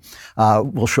father.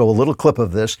 We'll show a little clip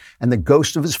of this, and the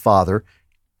ghost of his father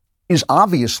is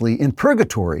obviously in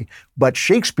purgatory, but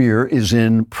Shakespeare is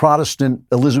in Protestant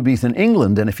Elizabethan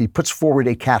England, and if he puts forward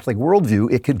a Catholic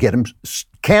worldview, it could get him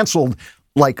canceled,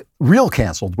 like real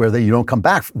canceled, where you don't come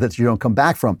back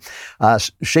from.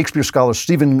 Shakespeare scholar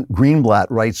Stephen Greenblatt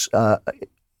writes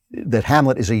that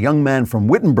Hamlet is a young man from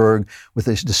Wittenberg with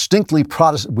a distinctly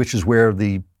Protestant, which is where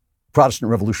the Protestant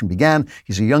Revolution began.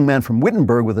 He's a young man from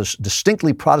Wittenberg with a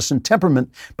distinctly Protestant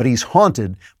temperament, but he's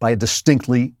haunted by a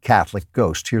distinctly Catholic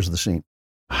ghost. Here's the scene.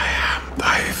 I am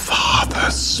thy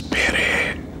father's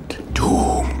spirit,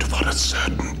 doomed for a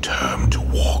certain term to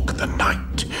walk the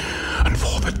night, and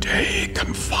for the day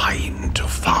confined to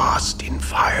fast in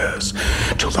fires,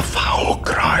 till the foul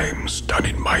crimes done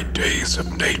in my days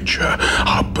of nature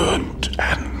are burnt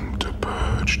and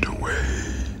purged away.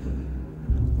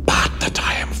 But that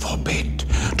I am forbid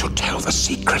to tell the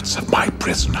secrets of my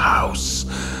prison house,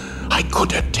 I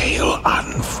could a tale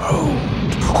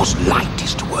unfold, whose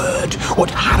lightest word would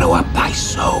harrow up thy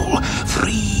soul,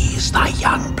 freeze thy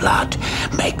young blood,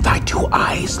 make thy two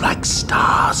eyes like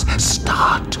stars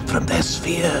start from their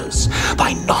spheres,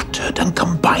 thy knotted and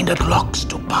combined locks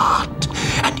to part,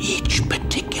 and each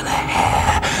particular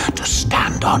hair to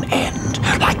stand on end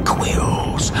like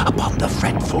quills upon the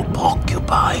fretful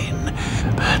porcupine.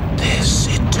 But this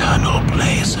eternal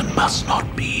blazon must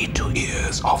not be to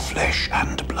ears of flesh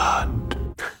and blood.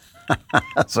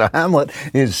 So Hamlet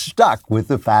is stuck with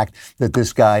the fact that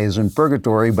this guy is in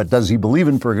purgatory, but does he believe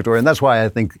in purgatory? And that's why I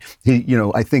think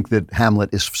I think that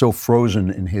Hamlet is so frozen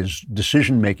in his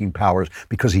decision-making powers,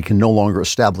 because he can no longer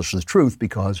establish the truth,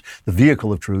 because the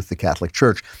vehicle of truth, the Catholic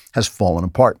Church, has fallen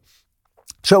apart.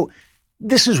 So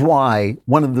this is why,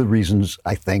 one of the reasons,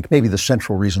 I think, maybe the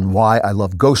central reason why I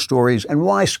love ghost stories and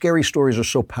why scary stories are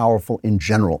so powerful in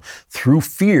general. Through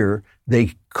fear,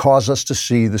 they cause us to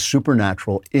see the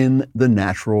supernatural in the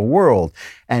natural world.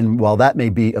 And while that may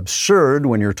be absurd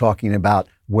when you're talking about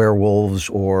werewolves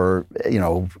or,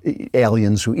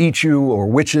 aliens who eat you or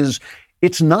witches,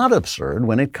 it's not absurd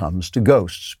when it comes to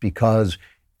ghosts, because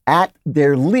at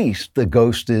their least, the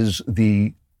ghost is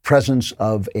the presence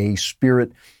of a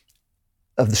spirit,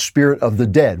 of the spirit of the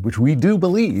dead, which we do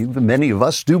believe, many of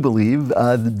us do believe,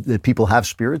 that people have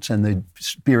spirits and the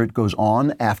spirit goes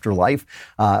on after life,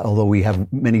 although we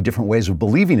have many different ways of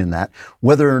believing in that.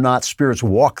 Whether or not spirits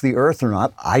walk the earth or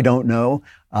not, I don't know.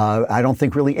 I don't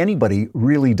think really anybody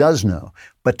really does know.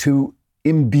 But to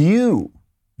imbue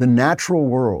the natural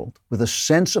world with a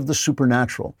sense of the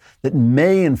supernatural that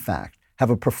may, in fact,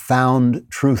 have a profound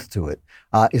truth to it,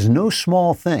 is no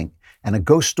small thing. And a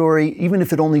ghost story, even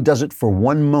if it only does it for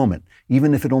one moment,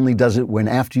 even if it only does it when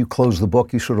after you close the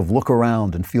book, you sort of look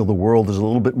around and feel the world is a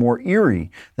little bit more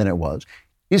eerie than it was,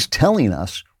 is telling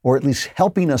us, or at least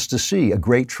helping us to see a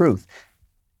great truth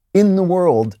in the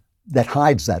world that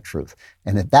hides that truth.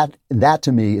 And that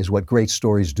to me is what great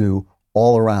stories do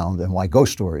all around, and why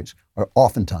ghost stories are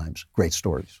oftentimes great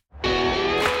stories.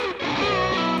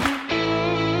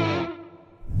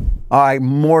 All right,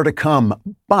 more to come.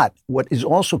 But what is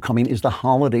also coming is the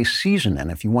holiday season.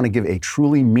 And if you want to give a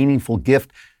truly meaningful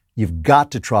gift, you've got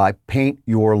to try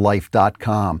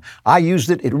paintyourlife.com. I used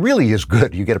it. It really is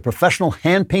good. You get a professional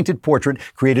hand-painted portrait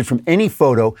created from any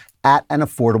photo at an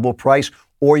affordable price,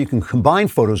 or you can combine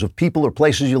photos of people or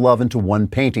places you love into one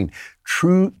painting.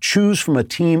 Choose from a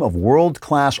team of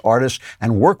world-class artists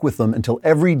and work with them until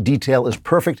every detail is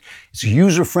perfect. Its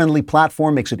user-friendly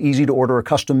platform makes it easy to order a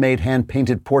custom-made,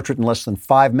 hand-painted portrait in less than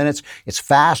 5 minutes. It's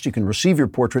fast. You can receive your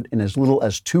portrait in as little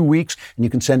as 2 weeks, and you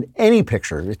can send any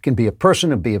picture. It can be a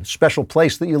person, it can be a special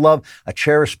place that you love, a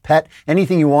cherished pet,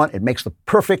 anything you want. It makes the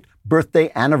perfect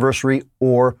birthday, anniversary,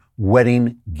 or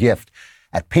wedding gift.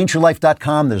 At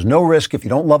paintyourlife.com, there's no risk. If you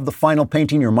don't love the final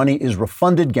painting, your money is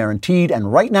refunded, guaranteed.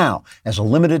 And right now, as a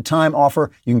limited time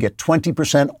offer, you can get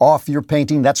 20% off your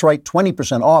painting. That's right,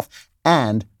 20% off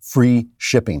and free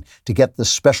shipping. To get this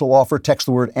special offer, text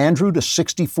the word Andrew to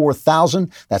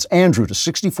 64,000. That's Andrew to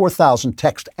 64,000.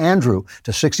 Text Andrew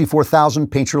to 64,000.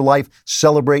 Paint Your Life.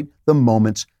 Celebrate the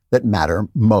moments that matter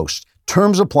most.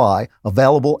 Terms apply.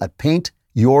 Available at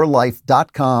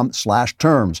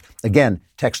paintyourlife.com/terms. Again,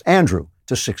 text Andrew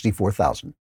to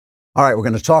 64,000. All right, we're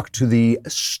going to talk to the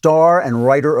star and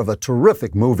writer of a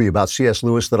terrific movie about C.S.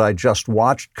 Lewis that I just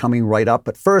watched, coming right up.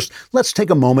 But first, let's take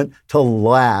a moment to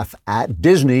laugh at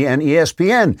Disney and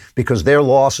ESPN, because their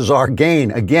loss is our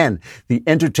gain. Again, the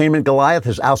entertainment Goliath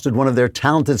has ousted one of their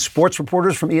talented sports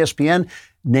reporters from ESPN,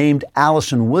 named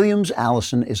Allison Williams.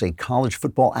 Allison is a college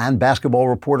football and basketball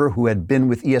reporter who had been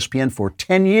with ESPN for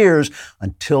 10 years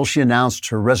until she announced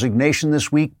her resignation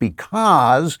this week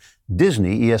because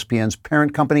Disney, ESPN's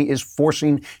parent company, is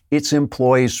forcing its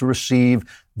employees to receive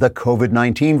the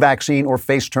COVID-19 vaccine or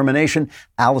face termination.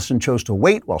 Allison chose to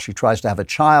wait while she tries to have a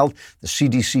child. The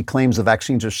CDC claims the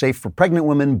vaccines are safe for pregnant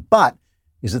women, but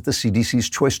is it the CDC's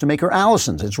choice to make her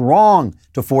Allison's? It's wrong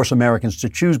to force Americans to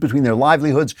choose between their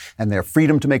livelihoods and their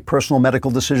freedom to make personal medical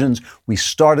decisions. We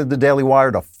started the Daily Wire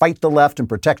to fight the left and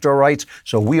protect our rights,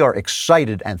 so we are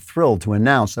excited and thrilled to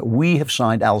announce that we have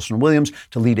signed Allison Williams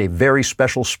to lead a very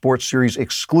special sports series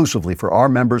exclusively for our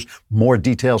members. More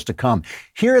details to come.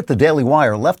 Here at the Daily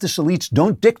Wire, leftist elites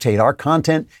don't dictate our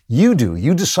content. You do.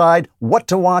 You decide what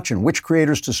to watch and which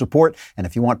creators to support. And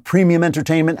if you want premium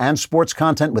entertainment and sports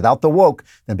content without the woke,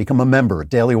 then become a member at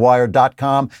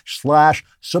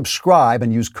dailywire.com/subscribe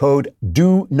and use code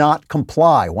DO NOT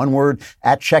COMPLY, one word,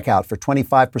 at checkout for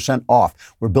 25% off.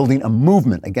 We're building a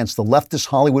movement against the leftist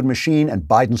Hollywood machine and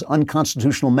Biden's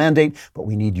unconstitutional mandate, but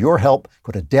we need your help.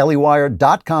 Go to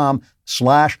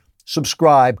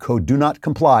dailywire.com/subscribe, code DO NOT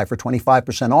COMPLY for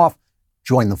 25% off.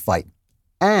 Join the fight.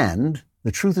 And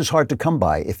the truth is hard to come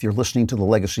by if you're listening to the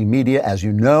legacy media. As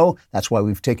you know, that's why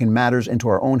we've taken matters into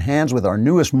our own hands with our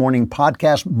newest morning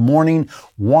podcast, Morning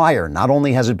Wire. Not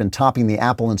only has it been topping the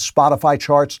Apple and Spotify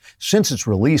charts since its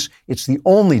release, it's the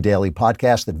only daily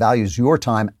podcast that values your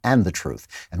time and the truth.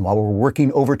 And while we're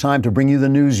working overtime to bring you the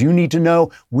news you need to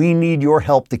know, we need your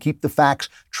help to keep the facts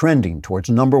trending towards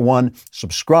number one.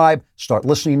 Subscribe. Start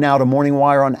listening now to Morning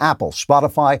Wire on Apple,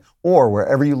 Spotify, or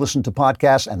wherever you listen to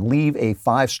podcasts, and leave a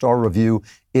 5-star review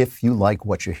if you like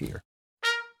what you hear.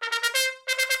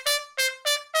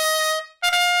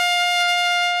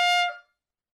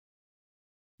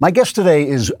 My guest today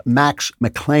is Max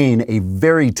McLean, a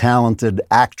very talented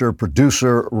actor,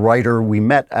 producer, writer. We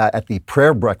met at the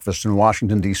prayer breakfast in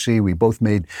Washington, D.C. We both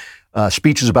made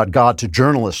speeches about God to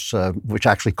journalists, which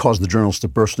actually caused the journalists to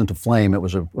burst into flame. It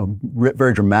was a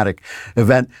very dramatic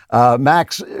event.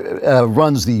 Max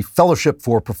runs the Fellowship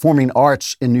for Performing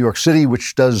Arts in New York City,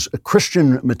 which does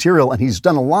Christian material, and he's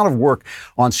done a lot of work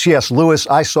on C.S. Lewis.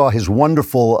 I saw his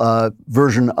wonderful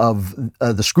version of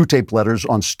the Screwtape Letters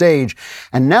on stage,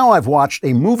 and now I've watched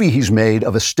a movie he's made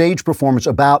of a stage performance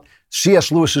about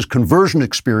C.S. Lewis's conversion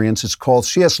experience. It's called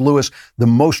C.S. Lewis, The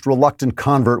Most Reluctant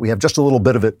Convert. We have just a little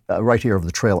bit of it right here of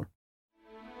the trailer.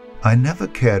 I never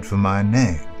cared for my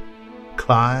name,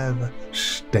 Clive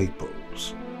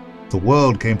Staples. The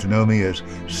world came to know me as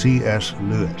C.S.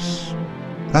 Lewis.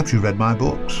 Perhaps you read my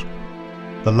books.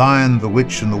 The Lion, the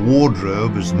Witch, and the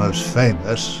Wardrobe is the most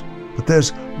famous, but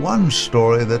there's one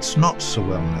story that's not so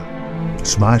well known.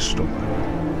 It's my story.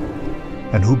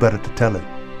 And who better to tell it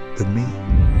than me?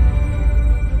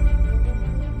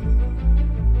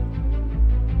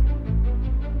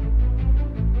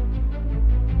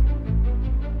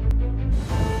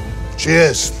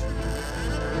 Cheers.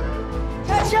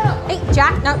 Catch up! Hey,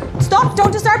 Jack, no, stop!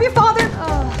 Don't disturb your father!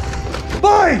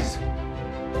 Boys!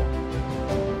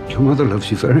 Your mother loves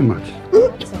you very much.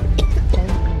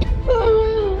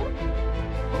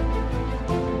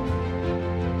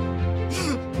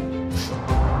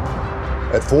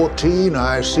 At 14,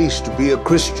 I ceased to be a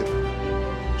Christian.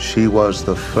 She was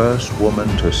the first woman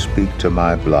to speak to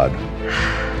my blood.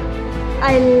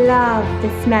 I love the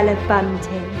smell of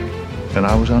bunting. And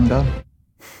I was undone.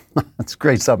 That's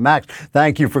great stuff. Max,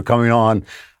 thank you for coming on.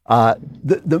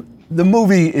 The The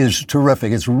movie is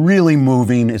terrific. It's really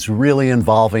moving. It's really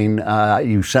involving.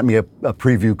 You sent me a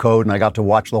preview code, and I got to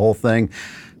watch the whole thing.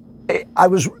 I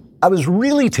was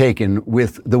really taken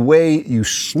with the way you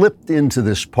slipped into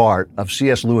this part of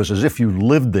C.S. Lewis as if you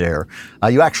lived there.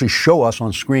 You actually show us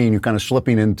on screen. You're kind of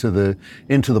slipping into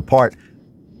the part.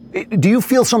 Do you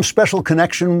feel some special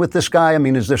connection with this guy? I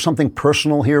mean, is there something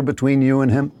personal here between you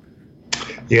and him?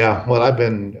 Yeah. Well, I've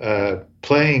been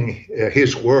playing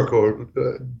his work or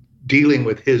dealing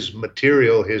with his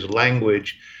material, his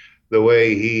language, the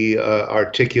way he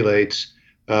articulates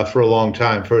for a long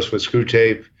time. First with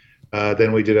Screwtape,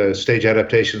 then we did a stage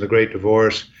adaptation of The Great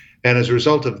Divorce. And as a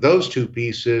result of those two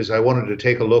pieces, I wanted to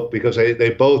take a look because they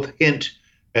both hint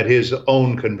at his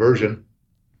own conversion.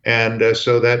 And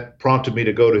so that prompted me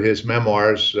to go to his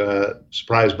memoirs,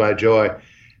 Surprised by Joy.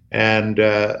 And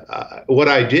what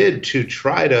I did to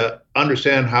try to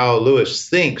understand how Lewis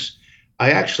thinks, I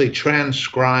actually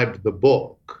transcribed the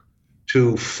book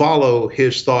to follow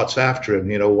his thoughts after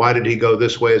him. You know, why did he go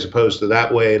this way as opposed to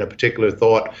that way in a particular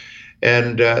thought?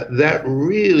 And that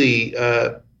really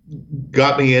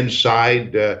got me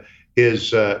inside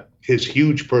his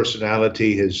huge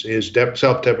personality, his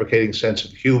self-deprecating sense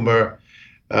of humor,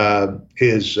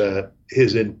 his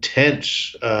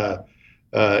intense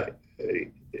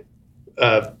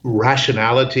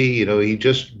rationality. You know, he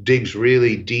just digs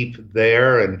really deep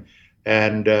there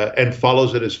and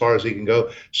follows it as far as he can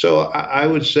go. So I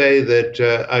would say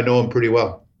that I know him pretty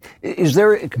well. Is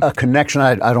there a connection?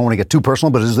 I don't want to get too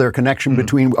personal, but is there a connection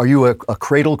between? Are you a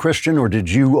cradle Christian, or did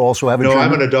you also have a? No,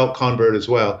 I'm an adult convert as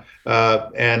well.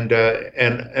 And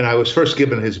I was first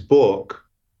given his book,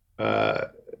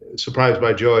 Surprised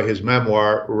by Joy, his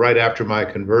memoir, right after my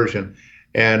conversion,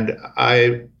 and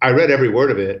I read every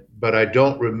word of it, but I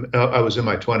don't. I was in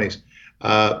my 20s,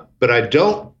 but I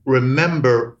don't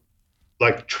remember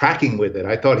like tracking with it.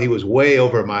 I thought he was way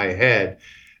over my head.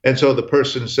 And so the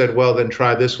person said, well, then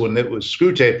try this one. It was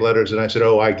Screwtape Letters. And I said,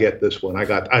 oh, I get this one.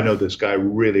 I know this guy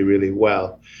really, really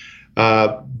well.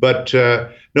 But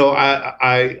no,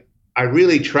 I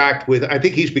really tracked with, I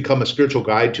think he's become a spiritual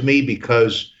guide to me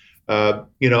because, I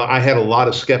had a lot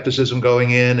of skepticism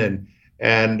going in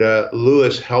and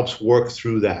Lewis helps work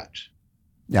through that.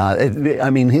 Yeah, I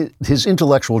mean, his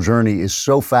intellectual journey is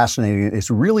so fascinating. It's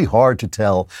really hard to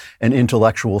tell an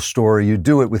intellectual story. You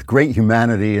do it with great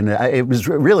humanity, and I was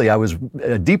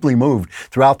deeply moved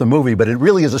throughout the movie, but it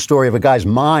really is a story of a guy's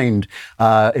mind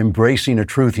embracing a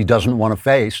truth he doesn't want to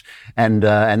face, and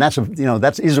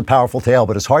that is a powerful tale,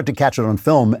 but it's hard to catch it on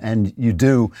film, and you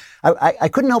do. I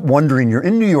couldn't help wondering, you're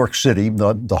in New York City,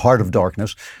 the heart of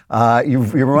darkness.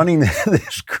 You're running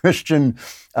this Christian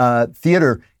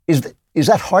theater. Is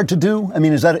that hard to do? I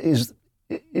mean, is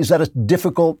it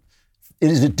difficult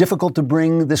to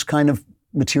bring this kind of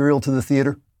material to the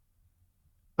theater?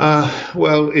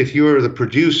 Well, if you're the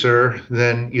producer,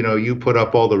 then, you put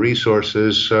up all the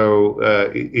resources. So,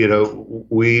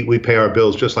 we pay our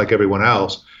bills just like everyone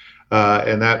else.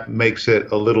 And that makes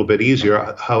it a little bit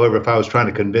easier. However, if I was trying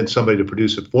to convince somebody to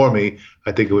produce it for me,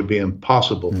 I think it would be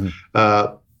impossible.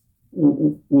 Mm-hmm.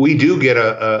 We do get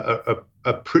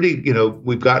a pretty,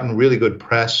 we've gotten really good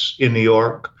press in New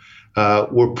York.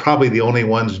 We're probably the only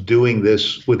ones doing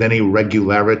this with any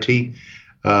regularity.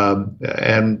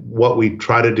 And what we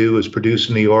try to do is produce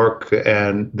in New York,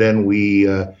 and then we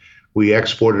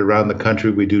export it around the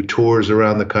country. We do tours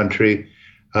around the country.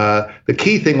 The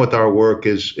key thing with our work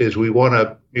is we want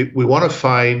to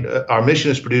find, our mission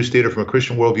is produce theater from a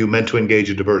Christian worldview meant to engage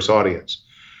a diverse audience.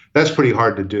 That's pretty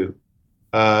hard to do.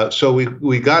 So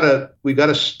we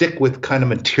gotta stick with kind of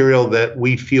material that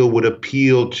we feel would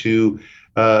appeal to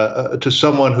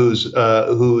someone who's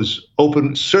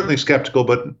open, certainly skeptical,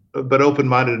 but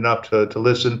open-minded enough to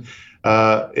listen.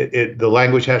 The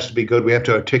language has to be good. We have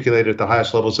to articulate it at the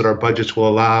highest levels that our budgets will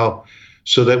allow,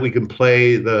 so that we can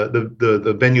play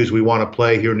the venues we want to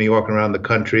play here in New York and around the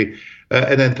country.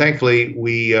 And then thankfully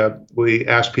we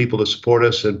ask people to support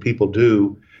us, and people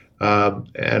do.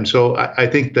 And so I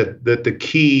think that the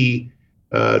key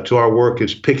to our work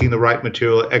is picking the right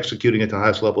material, executing at the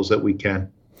highest levels that we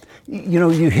can. You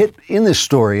hit in this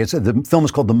story, the film is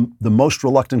called The Most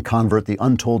Reluctant Convert, The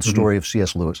Untold Story of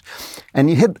C.S. Lewis. And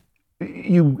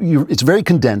it's very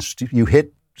condensed. You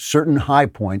hit certain high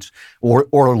points or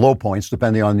low points,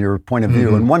 depending on your point of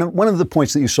view. Mm-hmm. And one of the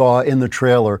points that you saw in the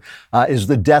trailer is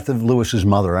the death of Lewis's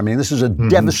mother. I mean, this is a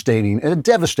devastating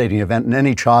event in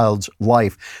any child's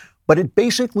life. But it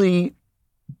basically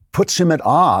puts him at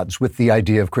odds with the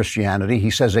idea of Christianity. He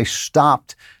says they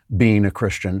stopped being a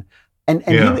Christian.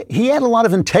 And he had a lot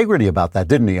of integrity about that,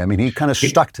 didn't he? I mean, he kind of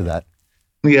stuck to that.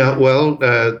 Yeah,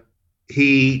 well,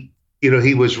 he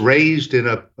he was raised in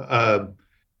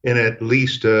at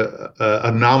least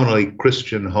a nominally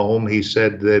Christian home. He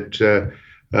said that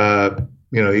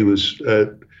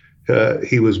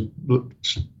he was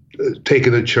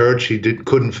taken to church. He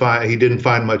didn't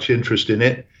find much interest in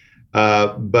it.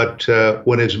 But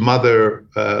when his mother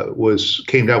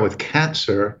came down with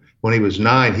cancer when he was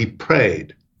 9, he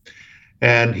prayed,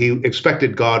 and he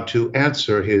expected God to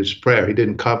answer his prayer. He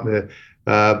didn't come,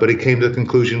 but he came to the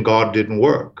conclusion God didn't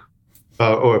work,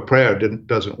 or prayer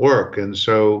doesn't work, and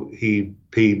so he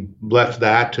left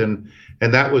that, and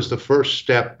that was the first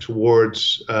step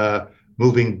towards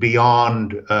moving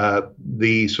beyond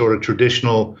the sort of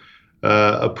traditional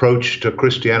approach to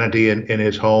Christianity in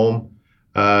his home.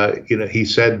 He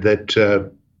said that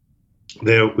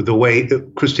the way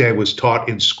Christianity was taught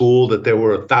in school, that there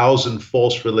were 1,000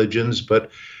 false religions,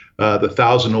 but the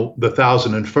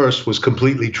 1,001st was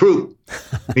completely true,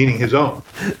 meaning his own.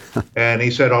 And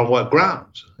he said, on what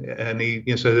grounds? And he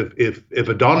said, if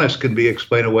Adonis can be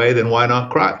explained away, then why not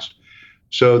Christ?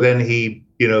 So then he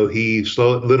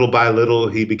slowly, little by little,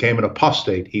 he became an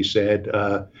apostate, he said,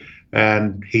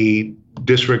 and he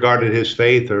disregarded his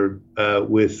faith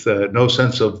with no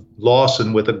sense of loss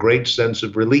and with a great sense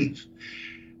of relief.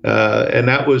 And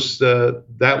that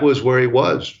was where he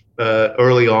was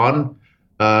early on.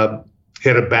 He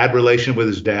had a bad relation with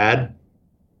his dad.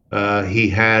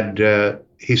 He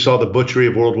saw the butchery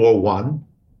of World War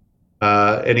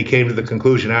I, and he came to the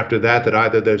conclusion after that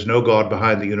either there's no God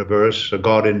behind the universe, a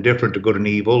God indifferent to good and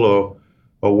evil,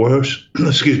 or worse,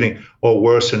 or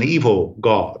worse, an evil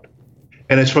God.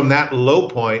 And it's from that low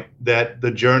point that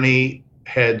the journey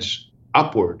heads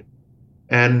upward,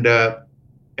 and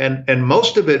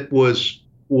most of it was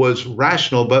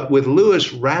rational. But with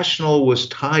Lewis, rational was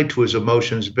tied to his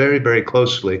emotions very, very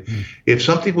closely. Mm. If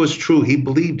something was true, he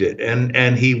believed it,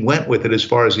 and he went with it as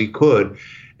far as he could.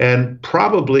 And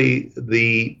probably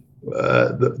the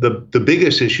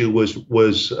biggest issue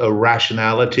was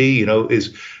rationality.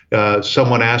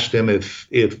 Someone asked him if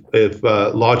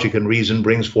logic and reason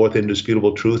brings forth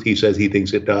indisputable truth. He says he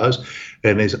thinks it does,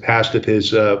 and is asked if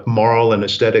his moral and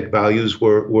aesthetic values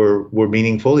were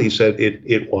meaningful. He said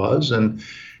it was,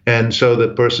 and so the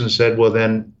person said, well,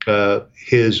 then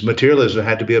his materialism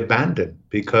had to be abandoned,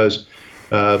 because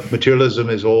materialism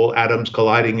is all atoms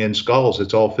colliding in skulls.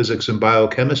 It's all physics and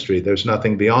biochemistry. There's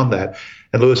nothing beyond that.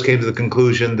 And Lewis came to the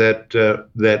conclusion that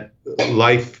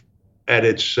life at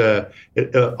its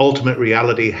ultimate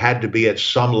reality had to be at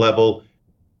some level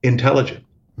intelligent,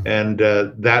 and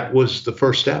that was the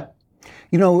first step.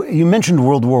 You mentioned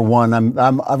World War I.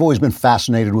 I've always been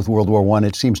fascinated with World War I.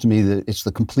 It seems to me that it's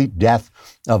the complete death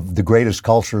of the greatest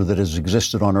culture that has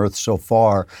existed on Earth so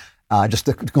far. Just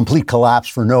a complete collapse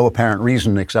for no apparent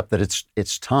reason except that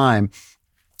it's time.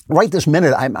 Right this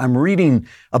minute, I'm reading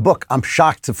a book I'm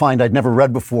shocked to find I'd never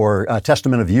read before,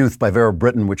 Testament of Youth by Vera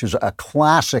Brittain, which is a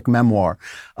classic memoir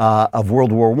of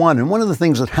World War I. And one of the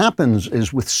things that happens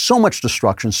is, with so much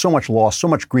destruction, so much loss, so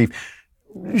much grief,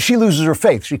 she loses her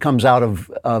faith. She comes out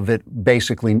of it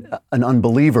basically an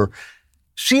unbeliever.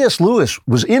 C.S. Lewis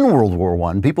was in World War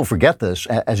I. People forget this,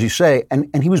 as you say,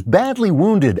 and he was badly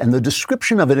wounded. And the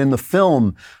description of it in the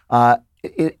film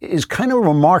is kind of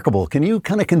remarkable. Can you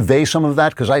kind of convey some of that?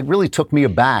 Because it really took me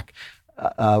aback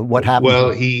what happened.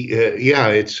 Well, he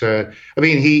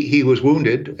was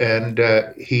wounded, and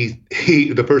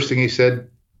the first thing he said,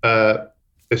 as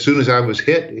soon as I was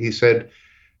hit, he said,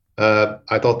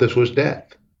 I thought this was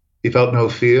death. He felt no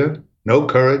fear, no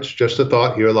courage, just the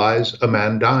thought, here lies a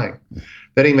man dying.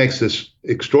 Then he makes this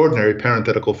extraordinary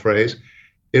parenthetical phrase,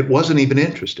 it wasn't even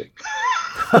interesting.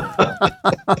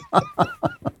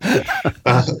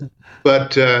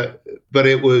 But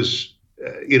it was,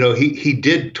 he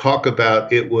did talk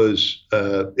about it was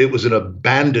an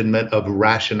abandonment of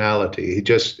rationality.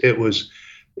 It was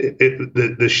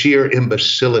the sheer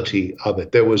imbecility of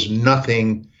it. There was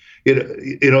nothing,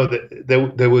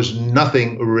 there was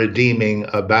nothing redeeming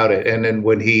about it. And then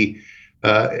when he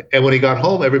got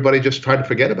home, everybody just tried to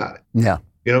forget about it. Yeah,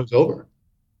 it's over,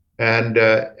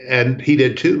 and he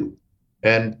did too.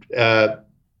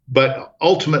 But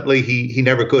ultimately, he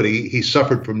never could. He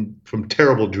suffered from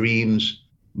terrible dreams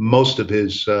most of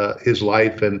his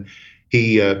life, and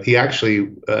he actually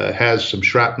has some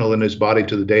shrapnel in his body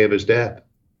to the day of his death.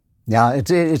 Yeah,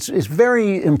 it's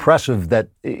very impressive that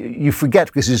you forget,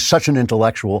 because he's such an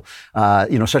intellectual,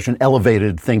 such an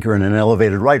elevated thinker and an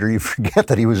elevated writer. You forget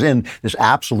that he was in this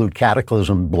absolute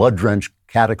cataclysm, blood-drenched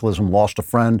cataclysm, lost a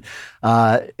friend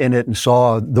in it, and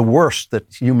saw the worst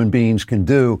that human beings can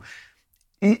do.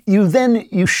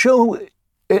 You show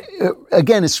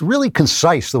again, it's really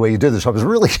concise the way you did this. I was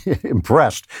really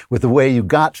impressed with the way you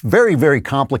got very, very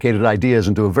complicated ideas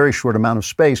into a very short amount of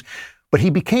space. But he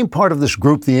became part of this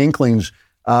group, the Inklings,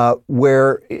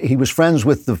 where he was friends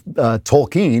with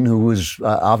Tolkien, who was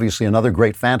obviously another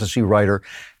great fantasy writer,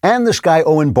 and this guy,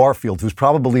 Owen Barfield, who's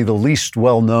probably the least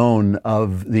well-known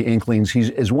of the Inklings. He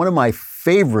is one of my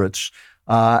favorites.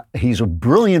 He's a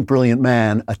brilliant, brilliant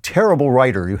man, a terrible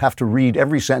writer. You have to read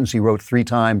every sentence he wrote 3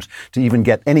 times to even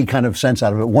get any kind of sense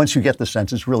out of it. Once you get the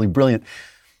sense, it's really brilliant.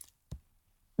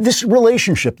 This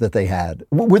relationship that they had,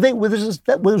 was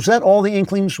that all the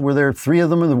Inklings? Were there 3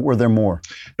 of them, or were there more?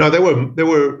 No, there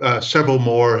were several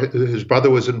more. His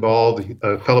brother was involved.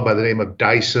 A fellow by the name of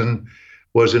Dyson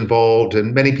was involved,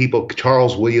 and many people.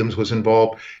 Charles Williams was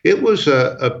involved. It was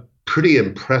a pretty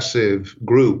impressive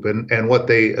group, and what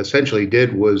they essentially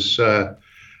did was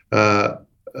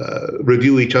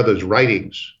review each other's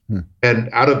writings, and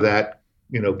out of that,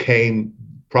 came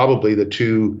probably the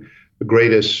 2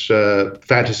 greatest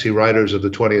fantasy writers of the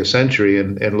 20th century,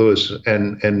 and Lewis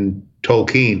and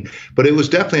Tolkien. But it was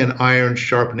definitely an iron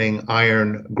sharpening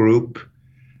iron group,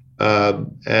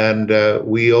 and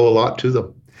we owe a lot to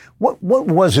them. What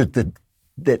was it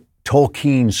that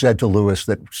Tolkien said to Lewis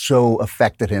that so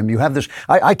affected him? You have this.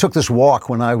 I took this walk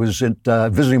when I was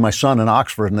visiting my son in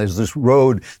Oxford, and there's this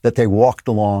road that they walked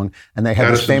along, and they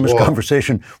had this famous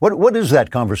conversation. What is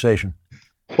that conversation?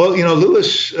 Well,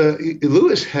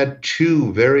 Lewis had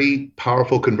 2 very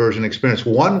powerful conversion experiences.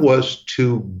 One was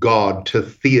to God, to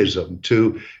theism,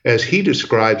 to, as he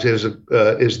describes, is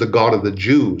the God of the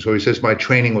Jews. Or he says, my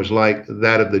training was like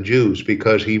that of the Jews,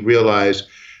 because he realized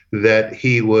that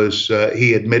he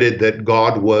admitted that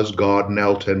God was God,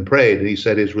 knelt and prayed. And he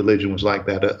said his religion was like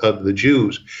that of the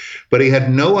Jews. But he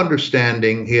had no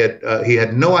understanding. He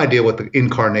had no idea what the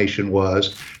incarnation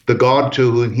was. The God to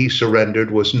whom he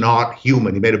surrendered was not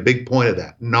human. He made a big point of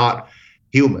that, not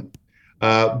human.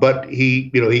 But he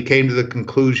came to the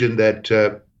conclusion that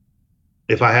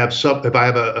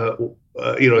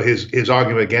his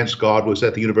argument against God was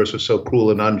that the universe was so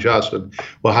cruel and unjust. And,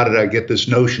 well, how did I get this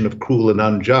notion of cruel and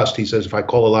unjust? He says, if I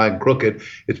call a line crooked,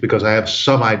 it's because I have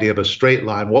some idea of a straight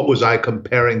line. What was I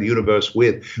comparing the universe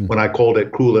with when I called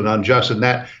it cruel and unjust? And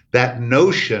that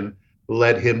notion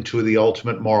led him to the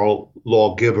ultimate moral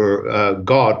lawgiver,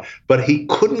 God. But he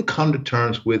couldn't come to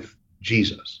terms with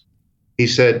Jesus. He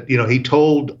said, he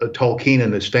told Tolkien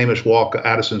in this famous walk,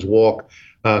 Addison's Walk,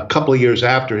 a couple of years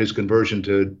after his conversion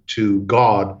to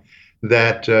God,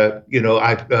 that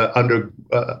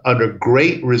under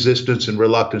great resistance and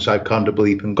reluctance, I've come to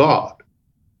believe in God,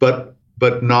 but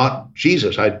not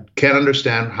Jesus. I can't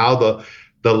understand how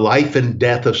the life and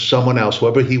death of someone else,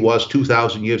 whoever he was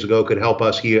 2,000 years ago, could help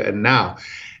us here and now.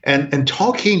 And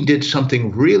Tolkien did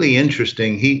something really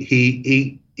interesting.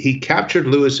 He captured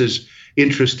Lewis's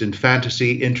interest in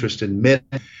fantasy, interest in myth.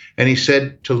 And he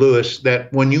said to Lewis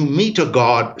that when you meet a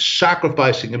God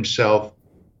sacrificing himself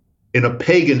in a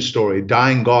pagan story,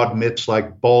 dying god myths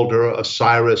like Balder,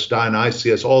 Osiris,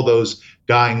 Dionysius, all those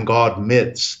dying god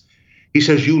myths, he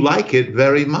says you like it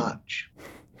very much.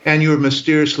 And you're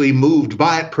mysteriously moved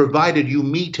by it, provided you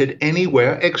meet it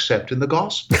anywhere except in the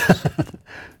Gospels.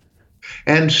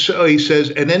 And so he says,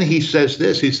 and then he says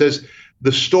this, he says,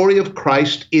 the story of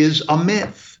Christ is a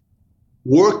myth,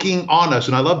 working on us,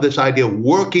 and I love this idea,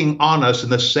 working on us in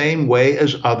the same way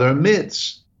as other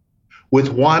myths, with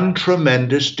one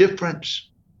tremendous difference.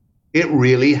 It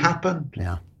really happened.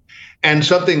 Yeah. And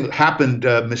something happened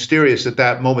mysterious at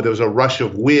that moment. There was a rush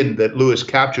of wind that Lewis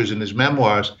captures in his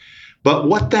memoirs. But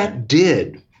what that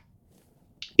did,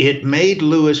 it made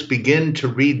Lewis begin to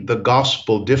read the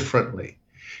gospel differently.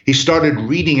 He started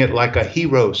reading it like a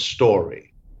hero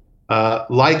story,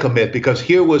 like a myth, because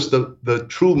here was the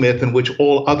true myth in which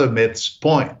all other myths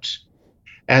point.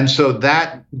 And so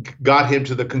that got him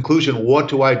to the conclusion, what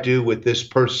do I do with this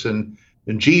person,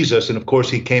 Jesus? And of course,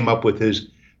 he came up with his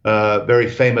very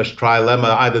famous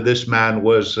trilemma. Either this man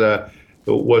was a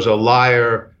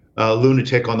liar, a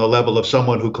lunatic on the level of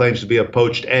someone who claims to be a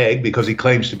poached egg because he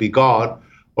claims to be God,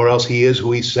 or else he is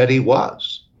who he said he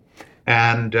was.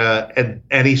 And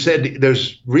he said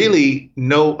there's really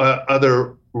no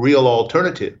other real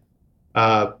alternative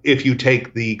if you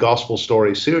take the gospel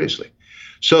story seriously.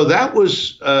 So that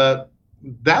was the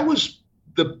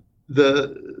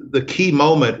key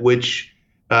moment, which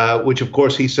of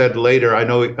course he said later. I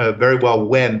know very well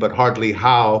when, but hardly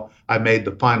how I made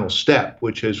the final step,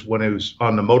 which is when he was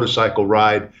on the motorcycle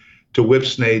ride to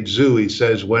Whipsnade Zoo. He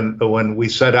says, when we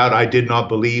set out, I did not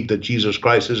believe that Jesus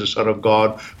Christ is the Son of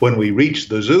God. When we reached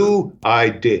the zoo, I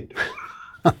did.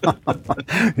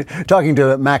 Talking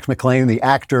to Max McLean, the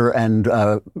actor and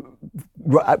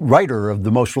writer of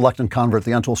The Most Reluctant Convert,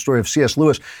 The Untold Story of C.S.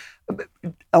 Lewis.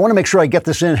 I want to make sure I get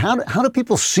this in. How do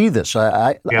people see this?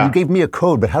 You gave me a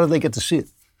code, but how do they get to see it?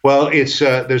 Well, it's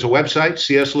there's a website,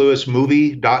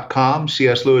 cslewismovie.com,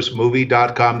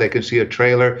 cslewismovie.com. They can see a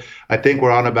trailer. I think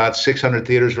we're on about 600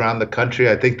 theaters around the country.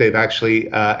 I think they've actually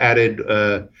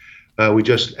we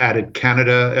just added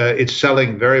Canada. It's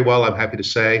selling very well, I'm happy to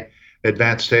say.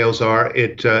 Advanced sales are.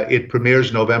 It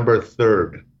premieres November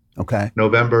 3rd. Okay.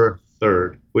 November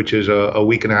 3rd, which is a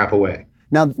week and a half away.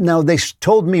 Now they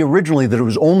told me originally that it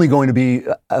was only going to be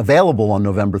available on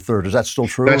November 3rd. Is that still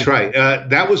true? That's right.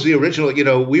 That was the original.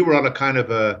 We were on a kind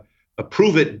of a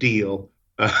prove-it deal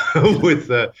with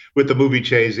the movie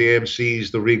chains, the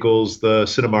AMCs, the Regals, the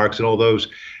Cinemarks, and all those.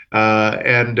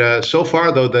 And so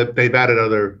far, though, that they've added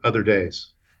other days.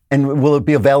 And will it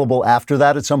be available after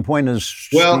that at some point?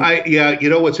 Well,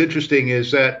 what's interesting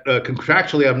is that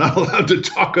contractually, I'm not allowed to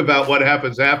talk about what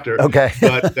happens after. Okay.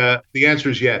 But the answer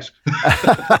is yes.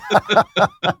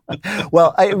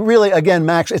 Well, again,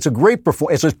 Max, it's a great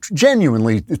performance. It's a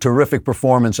genuinely terrific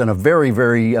performance and a very,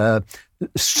 very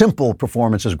simple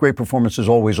performance, as great performances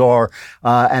always are,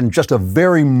 and just a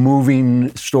very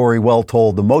moving story, well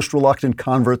told. The Most Reluctant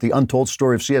Convert, The Untold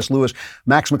Story of C.S. Lewis.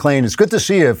 Max McLean, it's good to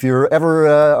see you. If you're ever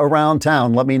around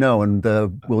town, let me know, and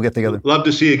we'll get together. Love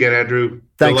to see you again, Andrew.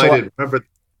 Thanks Delighted. a lot. Remember,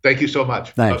 thank you so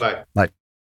much. Thanks. Bye-bye. Bye.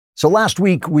 So last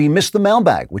week, we missed the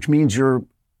mailbag, which means your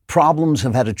problems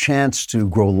have had a chance to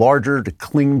grow larger, to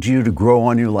cling to you, to grow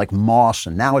on you like moss,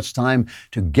 and now it's time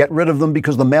to get rid of them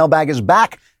because the mailbag is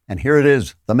back. And here it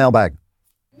is, the mailbag.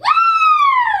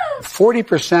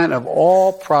 40% of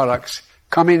all products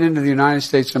coming into the United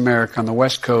States of America on the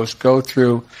West Coast go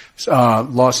through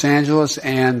Los Angeles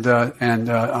and what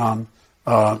am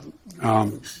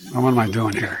I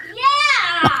doing here?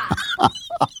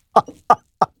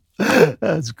 Yeah!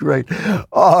 That's great.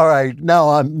 All right. Now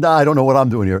I don't know what I'm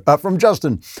doing here. From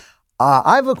Justin.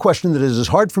 I have a question that is as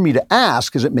hard for me to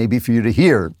ask as it may be for you to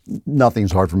hear.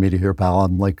 Nothing's hard for me to hear, pal.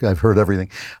 I've heard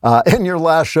everything. In your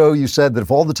last show, you said that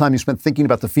if all the time you spent thinking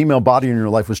about the female body in your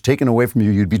life was taken away from you,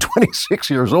 you'd be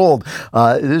 26 years old.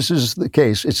 This is the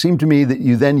case. It seemed to me that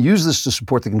you then use this to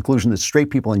support the conclusion that straight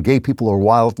people and gay people are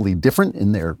wildly different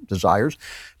in their desires.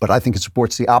 But I think it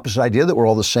supports the opposite idea that we're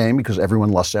all the same because everyone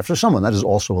lusts after someone. That is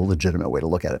also a legitimate way to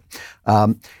look at it.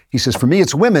 He says, for me,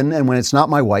 it's women, and when it's not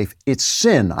my wife, it's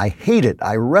sin. I hate it.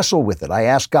 I wrestle with it. I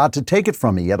ask God to take it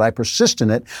from me, yet I persist in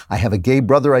it. I have a gay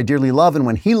brother I dearly love, and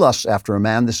when he lusts after a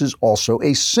man, this is also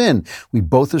a sin. We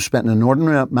both have spent an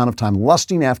inordinate amount of time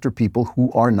lusting after people who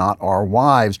are not our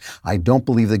wives. I don't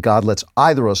believe that God lets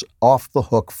either of us off the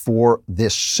hook for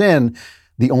this sin.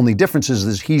 The only difference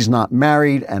is he's not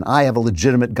married, and I have a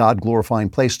legitimate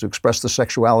God-glorifying place to express the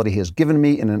sexuality he has given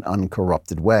me in an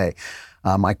uncorrupted way.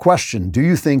 My question, do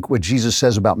you think what Jesus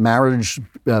says about marriage,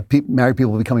 married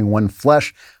people becoming one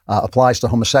flesh, applies to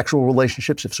homosexual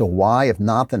relationships? If so, why? If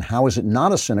not, then how is it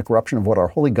not a sin, a corruption of what our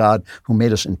holy God who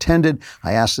made us intended?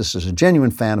 I ask this as a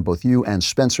genuine fan of both you and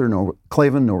Spencer, no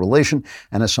Klavan, no relation,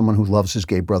 and as someone who loves his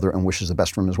gay brother and wishes the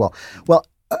best for him as well. Well,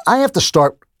 I have to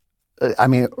start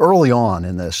early on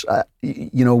in this,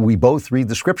 we both read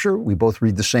the scripture. We both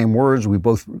read the same words. We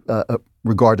both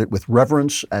regard it with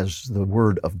reverence as the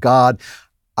word of God.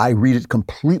 I read it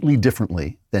completely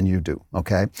differently than you do,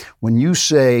 okay? When you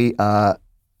say, I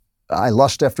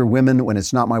lust after women, when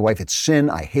it's not my wife, it's sin.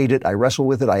 I hate it. I wrestle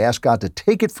with it. I ask God to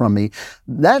take it from me.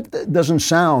 That doesn't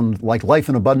sound like life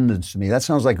in abundance to me. That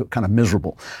sounds like kind of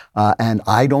miserable. And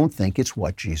I don't think it's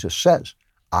what Jesus says.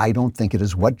 I don't think it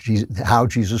is how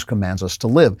Jesus commands us to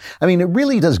live. I mean, it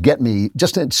really does get me,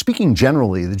 just speaking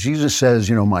generally, that Jesus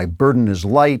says, my burden is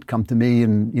light, come to me,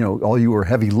 and, all you are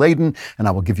heavy laden, and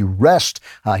I will give you rest.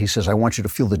 He says, I want you to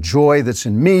feel the joy that's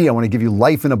in me. I want to give you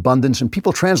life in abundance. And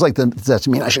people translate that to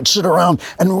mean I should sit around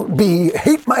and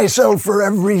hate myself for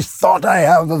every thought I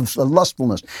have of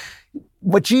lustfulness.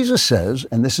 What Jesus says,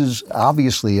 and this is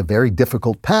obviously a very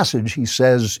difficult passage, he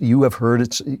says, you have heard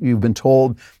it, you've been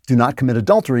told, do not commit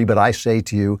adultery, but I say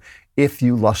to you, if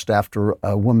you lust after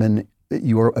a woman,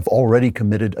 you have already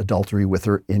committed adultery with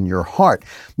her in your heart.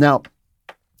 Now,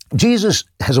 Jesus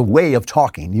has a way of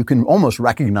talking. You can almost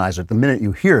recognize it the minute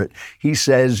you hear it. He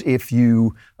says, if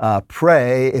you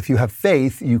pray, if you have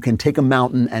faith, you can take a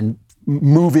mountain and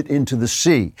move it into the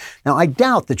sea. Now, I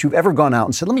doubt that you've ever gone out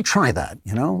and said, let me try that,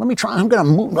 let me try, I'm going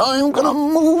to move,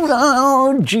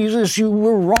 oh, Jesus, you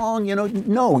were wrong,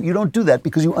 No, you don't do that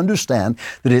because you understand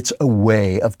that it's a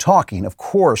way of talking. Of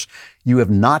course, you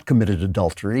have not committed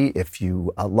adultery if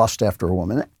you lust after a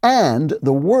woman, and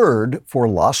the word for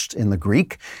lust in the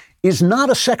Greek is not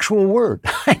a sexual word.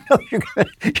 I know you're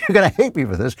going to hate me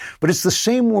for this, but it's the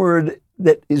same word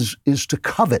that is to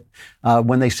covet.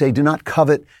 When they say, do not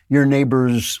covet your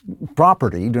neighbor's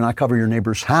property, do not covet your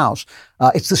neighbor's house,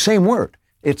 it's the same word.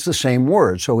 It's the same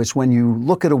word. So it's when you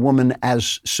look at a woman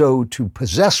as so to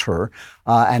possess her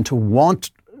and to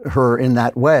want her in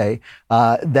that way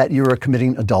that you're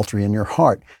committing adultery in your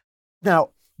heart. Now,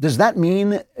 does that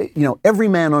mean, every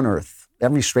man on earth,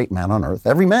 every straight man on earth,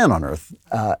 every man on earth,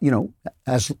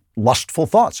 has lustful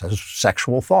thoughts, has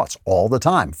sexual thoughts all the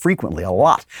time, frequently, a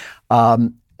lot.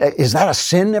 Is that a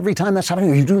sin every time that's happening?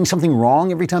 Are you doing something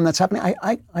wrong every time that's happening?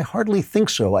 I hardly think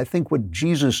so. I think what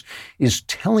Jesus is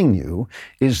telling you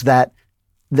is that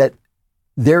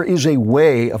there is a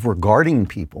way of regarding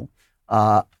people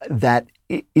that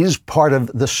is part of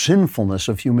the sinfulness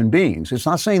of human beings. It's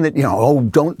not saying that,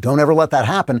 don't ever let that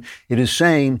happen. It is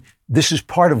saying this is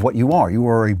part of what you are. You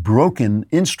are a broken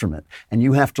instrument, and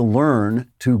you have to learn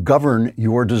to govern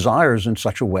your desires in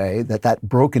such a way that that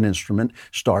broken instrument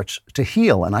starts to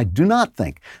heal. And I do not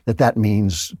think that that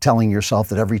means telling yourself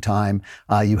that every time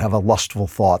you have a lustful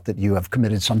thought that you have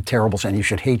committed some terrible sin, you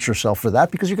should hate yourself for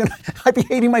that, because I'd be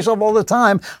hating myself all the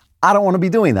time. I don't want to be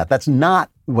doing that. That's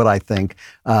not what I think.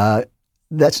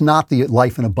 That's not the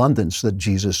life in abundance that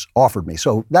Jesus offered me.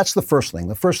 So that's the first thing.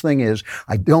 The first thing is,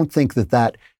 I don't think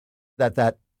that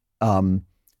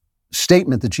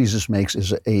statement that Jesus makes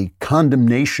is a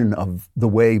condemnation of the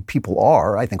way people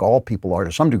are. I think all people are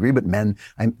to some degree, but men,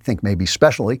 I think, maybe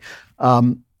especially.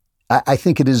 I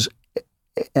think it is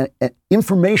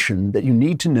information that you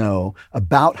need to know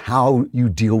about how you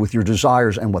deal with your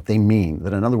desires and what they mean.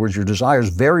 That, in other words, your desires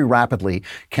very rapidly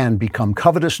can become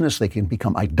covetousness, they can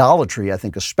become idolatry, I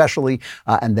think especially,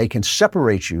 and they can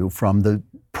separate you from the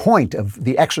point of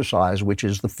the exercise, which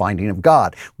is the finding of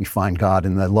God. We find God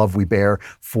in the love we bear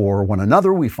for one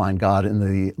another. We find God in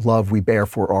the love we bear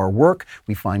for our work.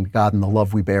 We find God in the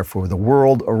love we bear for the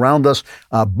world around us.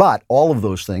 But all of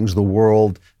those things, the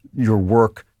world, your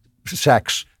work,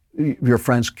 sex, your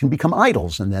friends, can become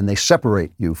idols, and then they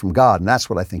separate you from God. And that's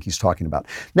what I think he's talking about.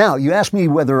 Now, you asked me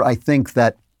whether I think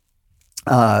that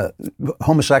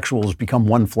homosexuals become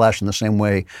one flesh in the same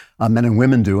way men and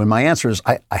women do. And my answer is,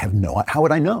 I have no, how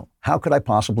would I know? How could I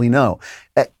possibly know?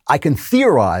 I can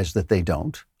theorize that they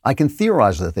don't.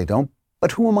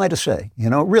 But who am I to say?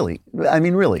 Really,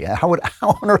 how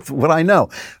on earth would I know?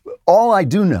 All I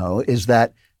do know is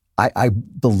that I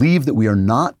believe that we are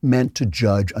not meant to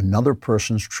judge another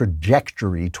person's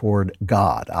trajectory toward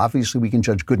God. Obviously, we can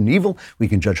judge good and evil, we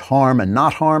can judge harm and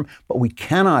not harm, but we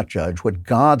cannot judge what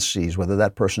God sees, whether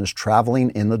that person is traveling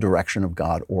in the direction of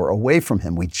God or away from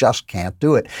him. We just can't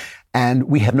do it. And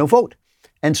we have no vote.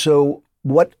 And so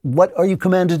what are you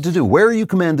commanded to do? Where are you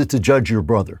commanded to judge your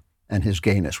brother and his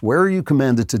gayness? Where are you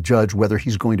commanded to judge whether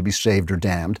he's going to be saved or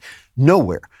damned?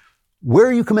 Nowhere. Where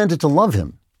are you commanded to love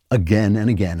him? Again and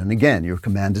again and again. You're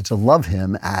commanded to love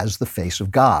him as the face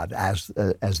of God, as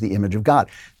the image of God.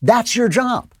 That's your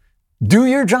job. Do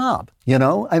your job.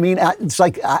 It's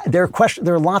like there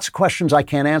are lots of questions I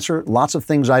can't answer, lots of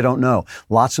things I don't know,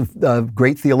 lots of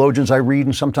great theologians I read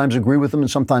and sometimes agree with them and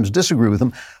sometimes disagree with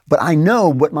them. But I know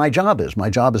what my job is.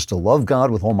 My job is to love God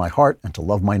with all my heart and to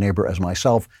love my neighbor as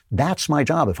myself. That's my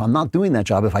job. If I'm not doing that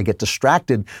job, if I get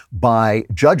distracted by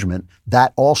judgment,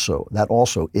 that also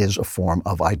is a form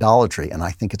of idolatry. And I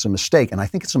think it's a mistake. And I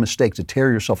think it's a mistake to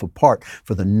tear yourself apart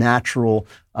for the natural,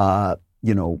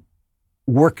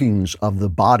 workings of the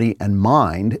body and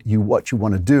mind. What you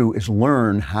want to do is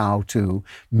learn how to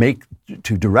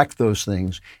direct those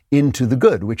things into the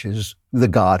good, which is the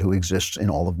God who exists in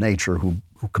all of nature, who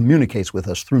communicates with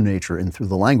us through nature and through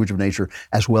the language of nature,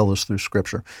 as well as through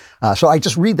Scripture. So I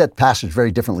just read that passage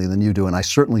very differently than you do, and I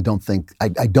certainly don't think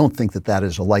I don't think that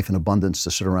is a life in abundance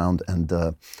to sit around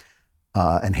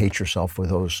and hate yourself for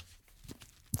those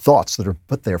thoughts that are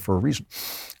put there for a reason.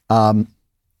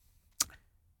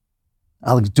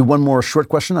 I'll do one more short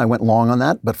question. I went long on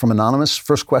that, but from Anonymous.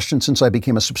 First question, since I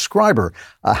became a subscriber,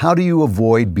 how do you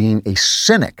avoid being a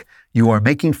cynic? You are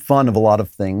making fun of a lot of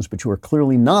things, but you are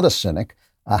clearly not a cynic.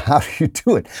 How do you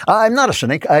do it? I'm not a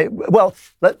cynic.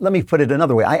 Let me put it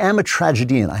another way. I am a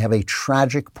tragedian. I have a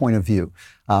tragic point of view.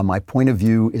 My point of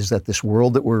view is that this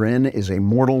world that we're in is a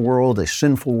mortal world, a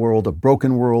sinful world, a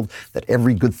broken world, that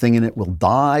every good thing in it will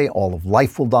die, all of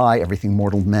life will die, everything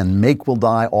mortal men make will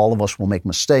die, all of us will make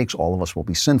mistakes, all of us will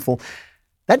be sinful.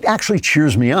 That actually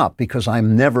cheers me up, because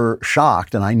I'm never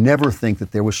shocked, and I never think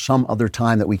that there was some other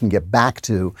time that we can get back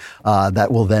to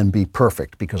that will then be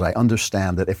perfect, because I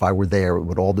understand that if I were there, it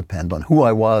would all depend on who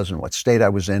I was and what state I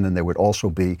was in, and there would also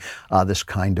be this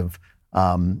kind of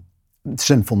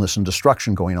sinfulness and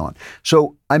destruction going on.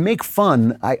 So I make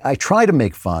fun, I try to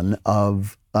make fun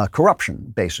of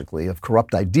corruption, basically, of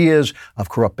corrupt ideas, of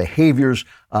corrupt behaviors,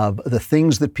 of the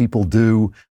things that people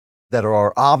do that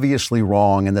are obviously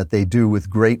wrong and that they do with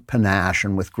great panache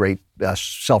and with great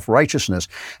self-righteousness.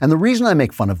 And the reason I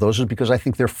make fun of those is because I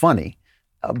think they're funny,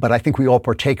 but I think we all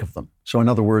partake of them. So in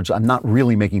other words, I'm not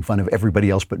really making fun of everybody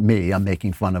else but me. I'm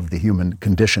making fun of the human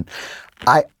condition.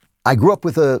 I grew up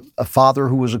with a father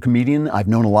who was a comedian. I've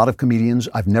known a lot of comedians.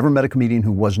 I've never met a comedian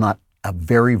who was not a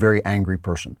very, very angry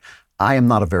person. I am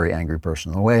not a very angry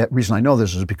person. The reason I know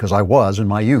this is because I was, in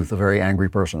my youth, a very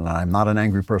angry person. And I'm not an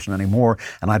angry person anymore,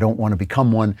 and I don't want to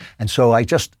become one. And so I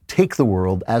just take the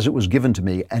world as it was given to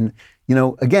me. And,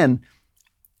 again,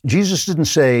 Jesus didn't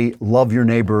say, love your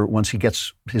neighbor once he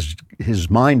gets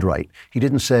his mind right. He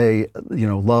didn't say,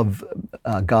 love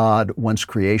God once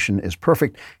creation is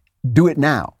perfect. Do it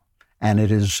now. And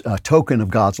it is a token of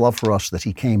God's love for us that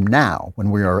he came now when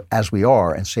we are as we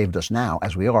are and saved us now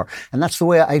as we are. And that's the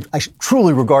way I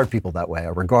truly regard people that way. I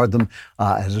regard them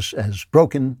as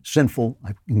broken, sinful.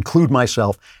 I include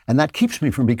myself. And that keeps me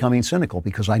from becoming cynical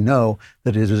because I know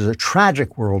that it is a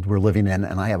tragic world we're living in.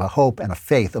 And I have a hope and a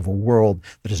faith of a world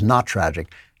that is not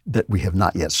tragic that we have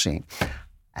not yet seen.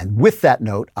 And with that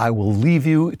note, I will leave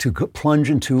you to plunge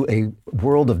into a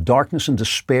world of darkness and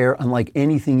despair unlike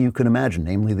anything you could imagine,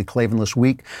 namely the Klavanless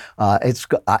Week.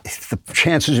 The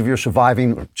chances of your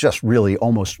surviving are just really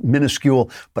almost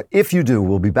minuscule. But if you do,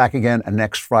 we'll be back again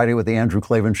next Friday with The Andrew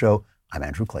Klavan Show. I'm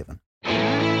Andrew Klavan.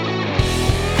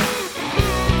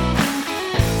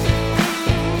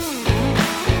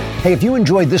 Hey, if you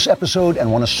enjoyed this episode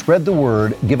and want to spread the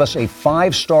word, give us a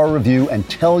 5-star review and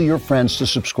tell your friends to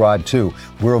subscribe too.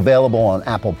 We're available on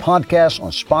Apple Podcasts, on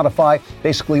Spotify,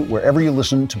 basically wherever you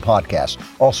listen to podcasts.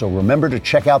 Also, remember to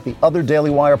check out the other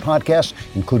Daily Wire podcasts,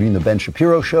 including The Ben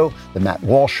Shapiro Show, The Matt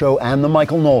Walsh Show, and The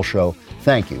Michael Knowles Show.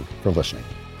 Thank you for listening.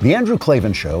 The Andrew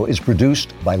Klavan Show is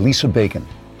produced by Lisa Bacon.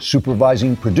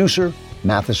 Supervising producer,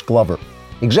 Mathis Glover.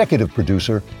 Executive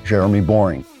producer, Jeremy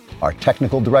Boring. Our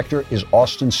technical director is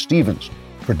Austin Stevens.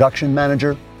 Production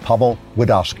manager, Pavel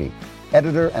Wadowski.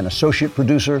 Editor and associate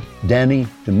producer, Danny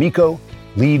D'Amico.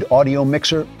 Lead audio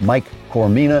mixer, Mike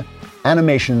Coromina.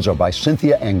 Animations are by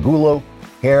Cynthia Angulo.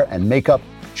 Hair and makeup,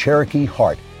 Cherokee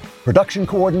Hart. Production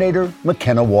coordinator,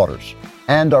 McKenna Waters.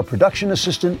 And our production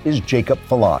assistant is Jacob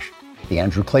Falash. The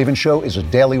Andrew Klavan Show is a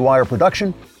Daily Wire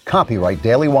production. Copyright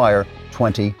Daily Wire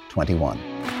 2021.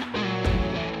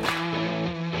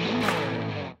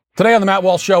 Today on The Matt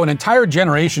Walsh Show, an entire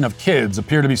generation of kids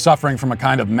appear to be suffering from a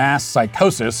kind of mass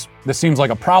psychosis. This seems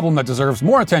like a problem that deserves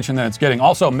more attention than it's getting.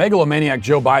 Also, megalomaniac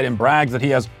Joe Biden brags that he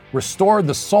has restored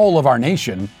the soul of our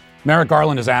nation. Merrick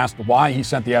Garland is asked why he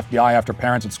sent the FBI after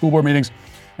parents at school board meetings,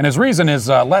 and his reason is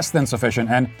less than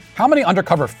sufficient. And how many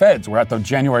undercover feds were at the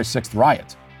January 6th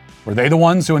riot? Were they the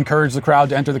ones who encouraged the crowd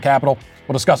to enter the Capitol?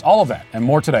 We'll discuss all of that and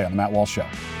more today on The Matt Walsh Show.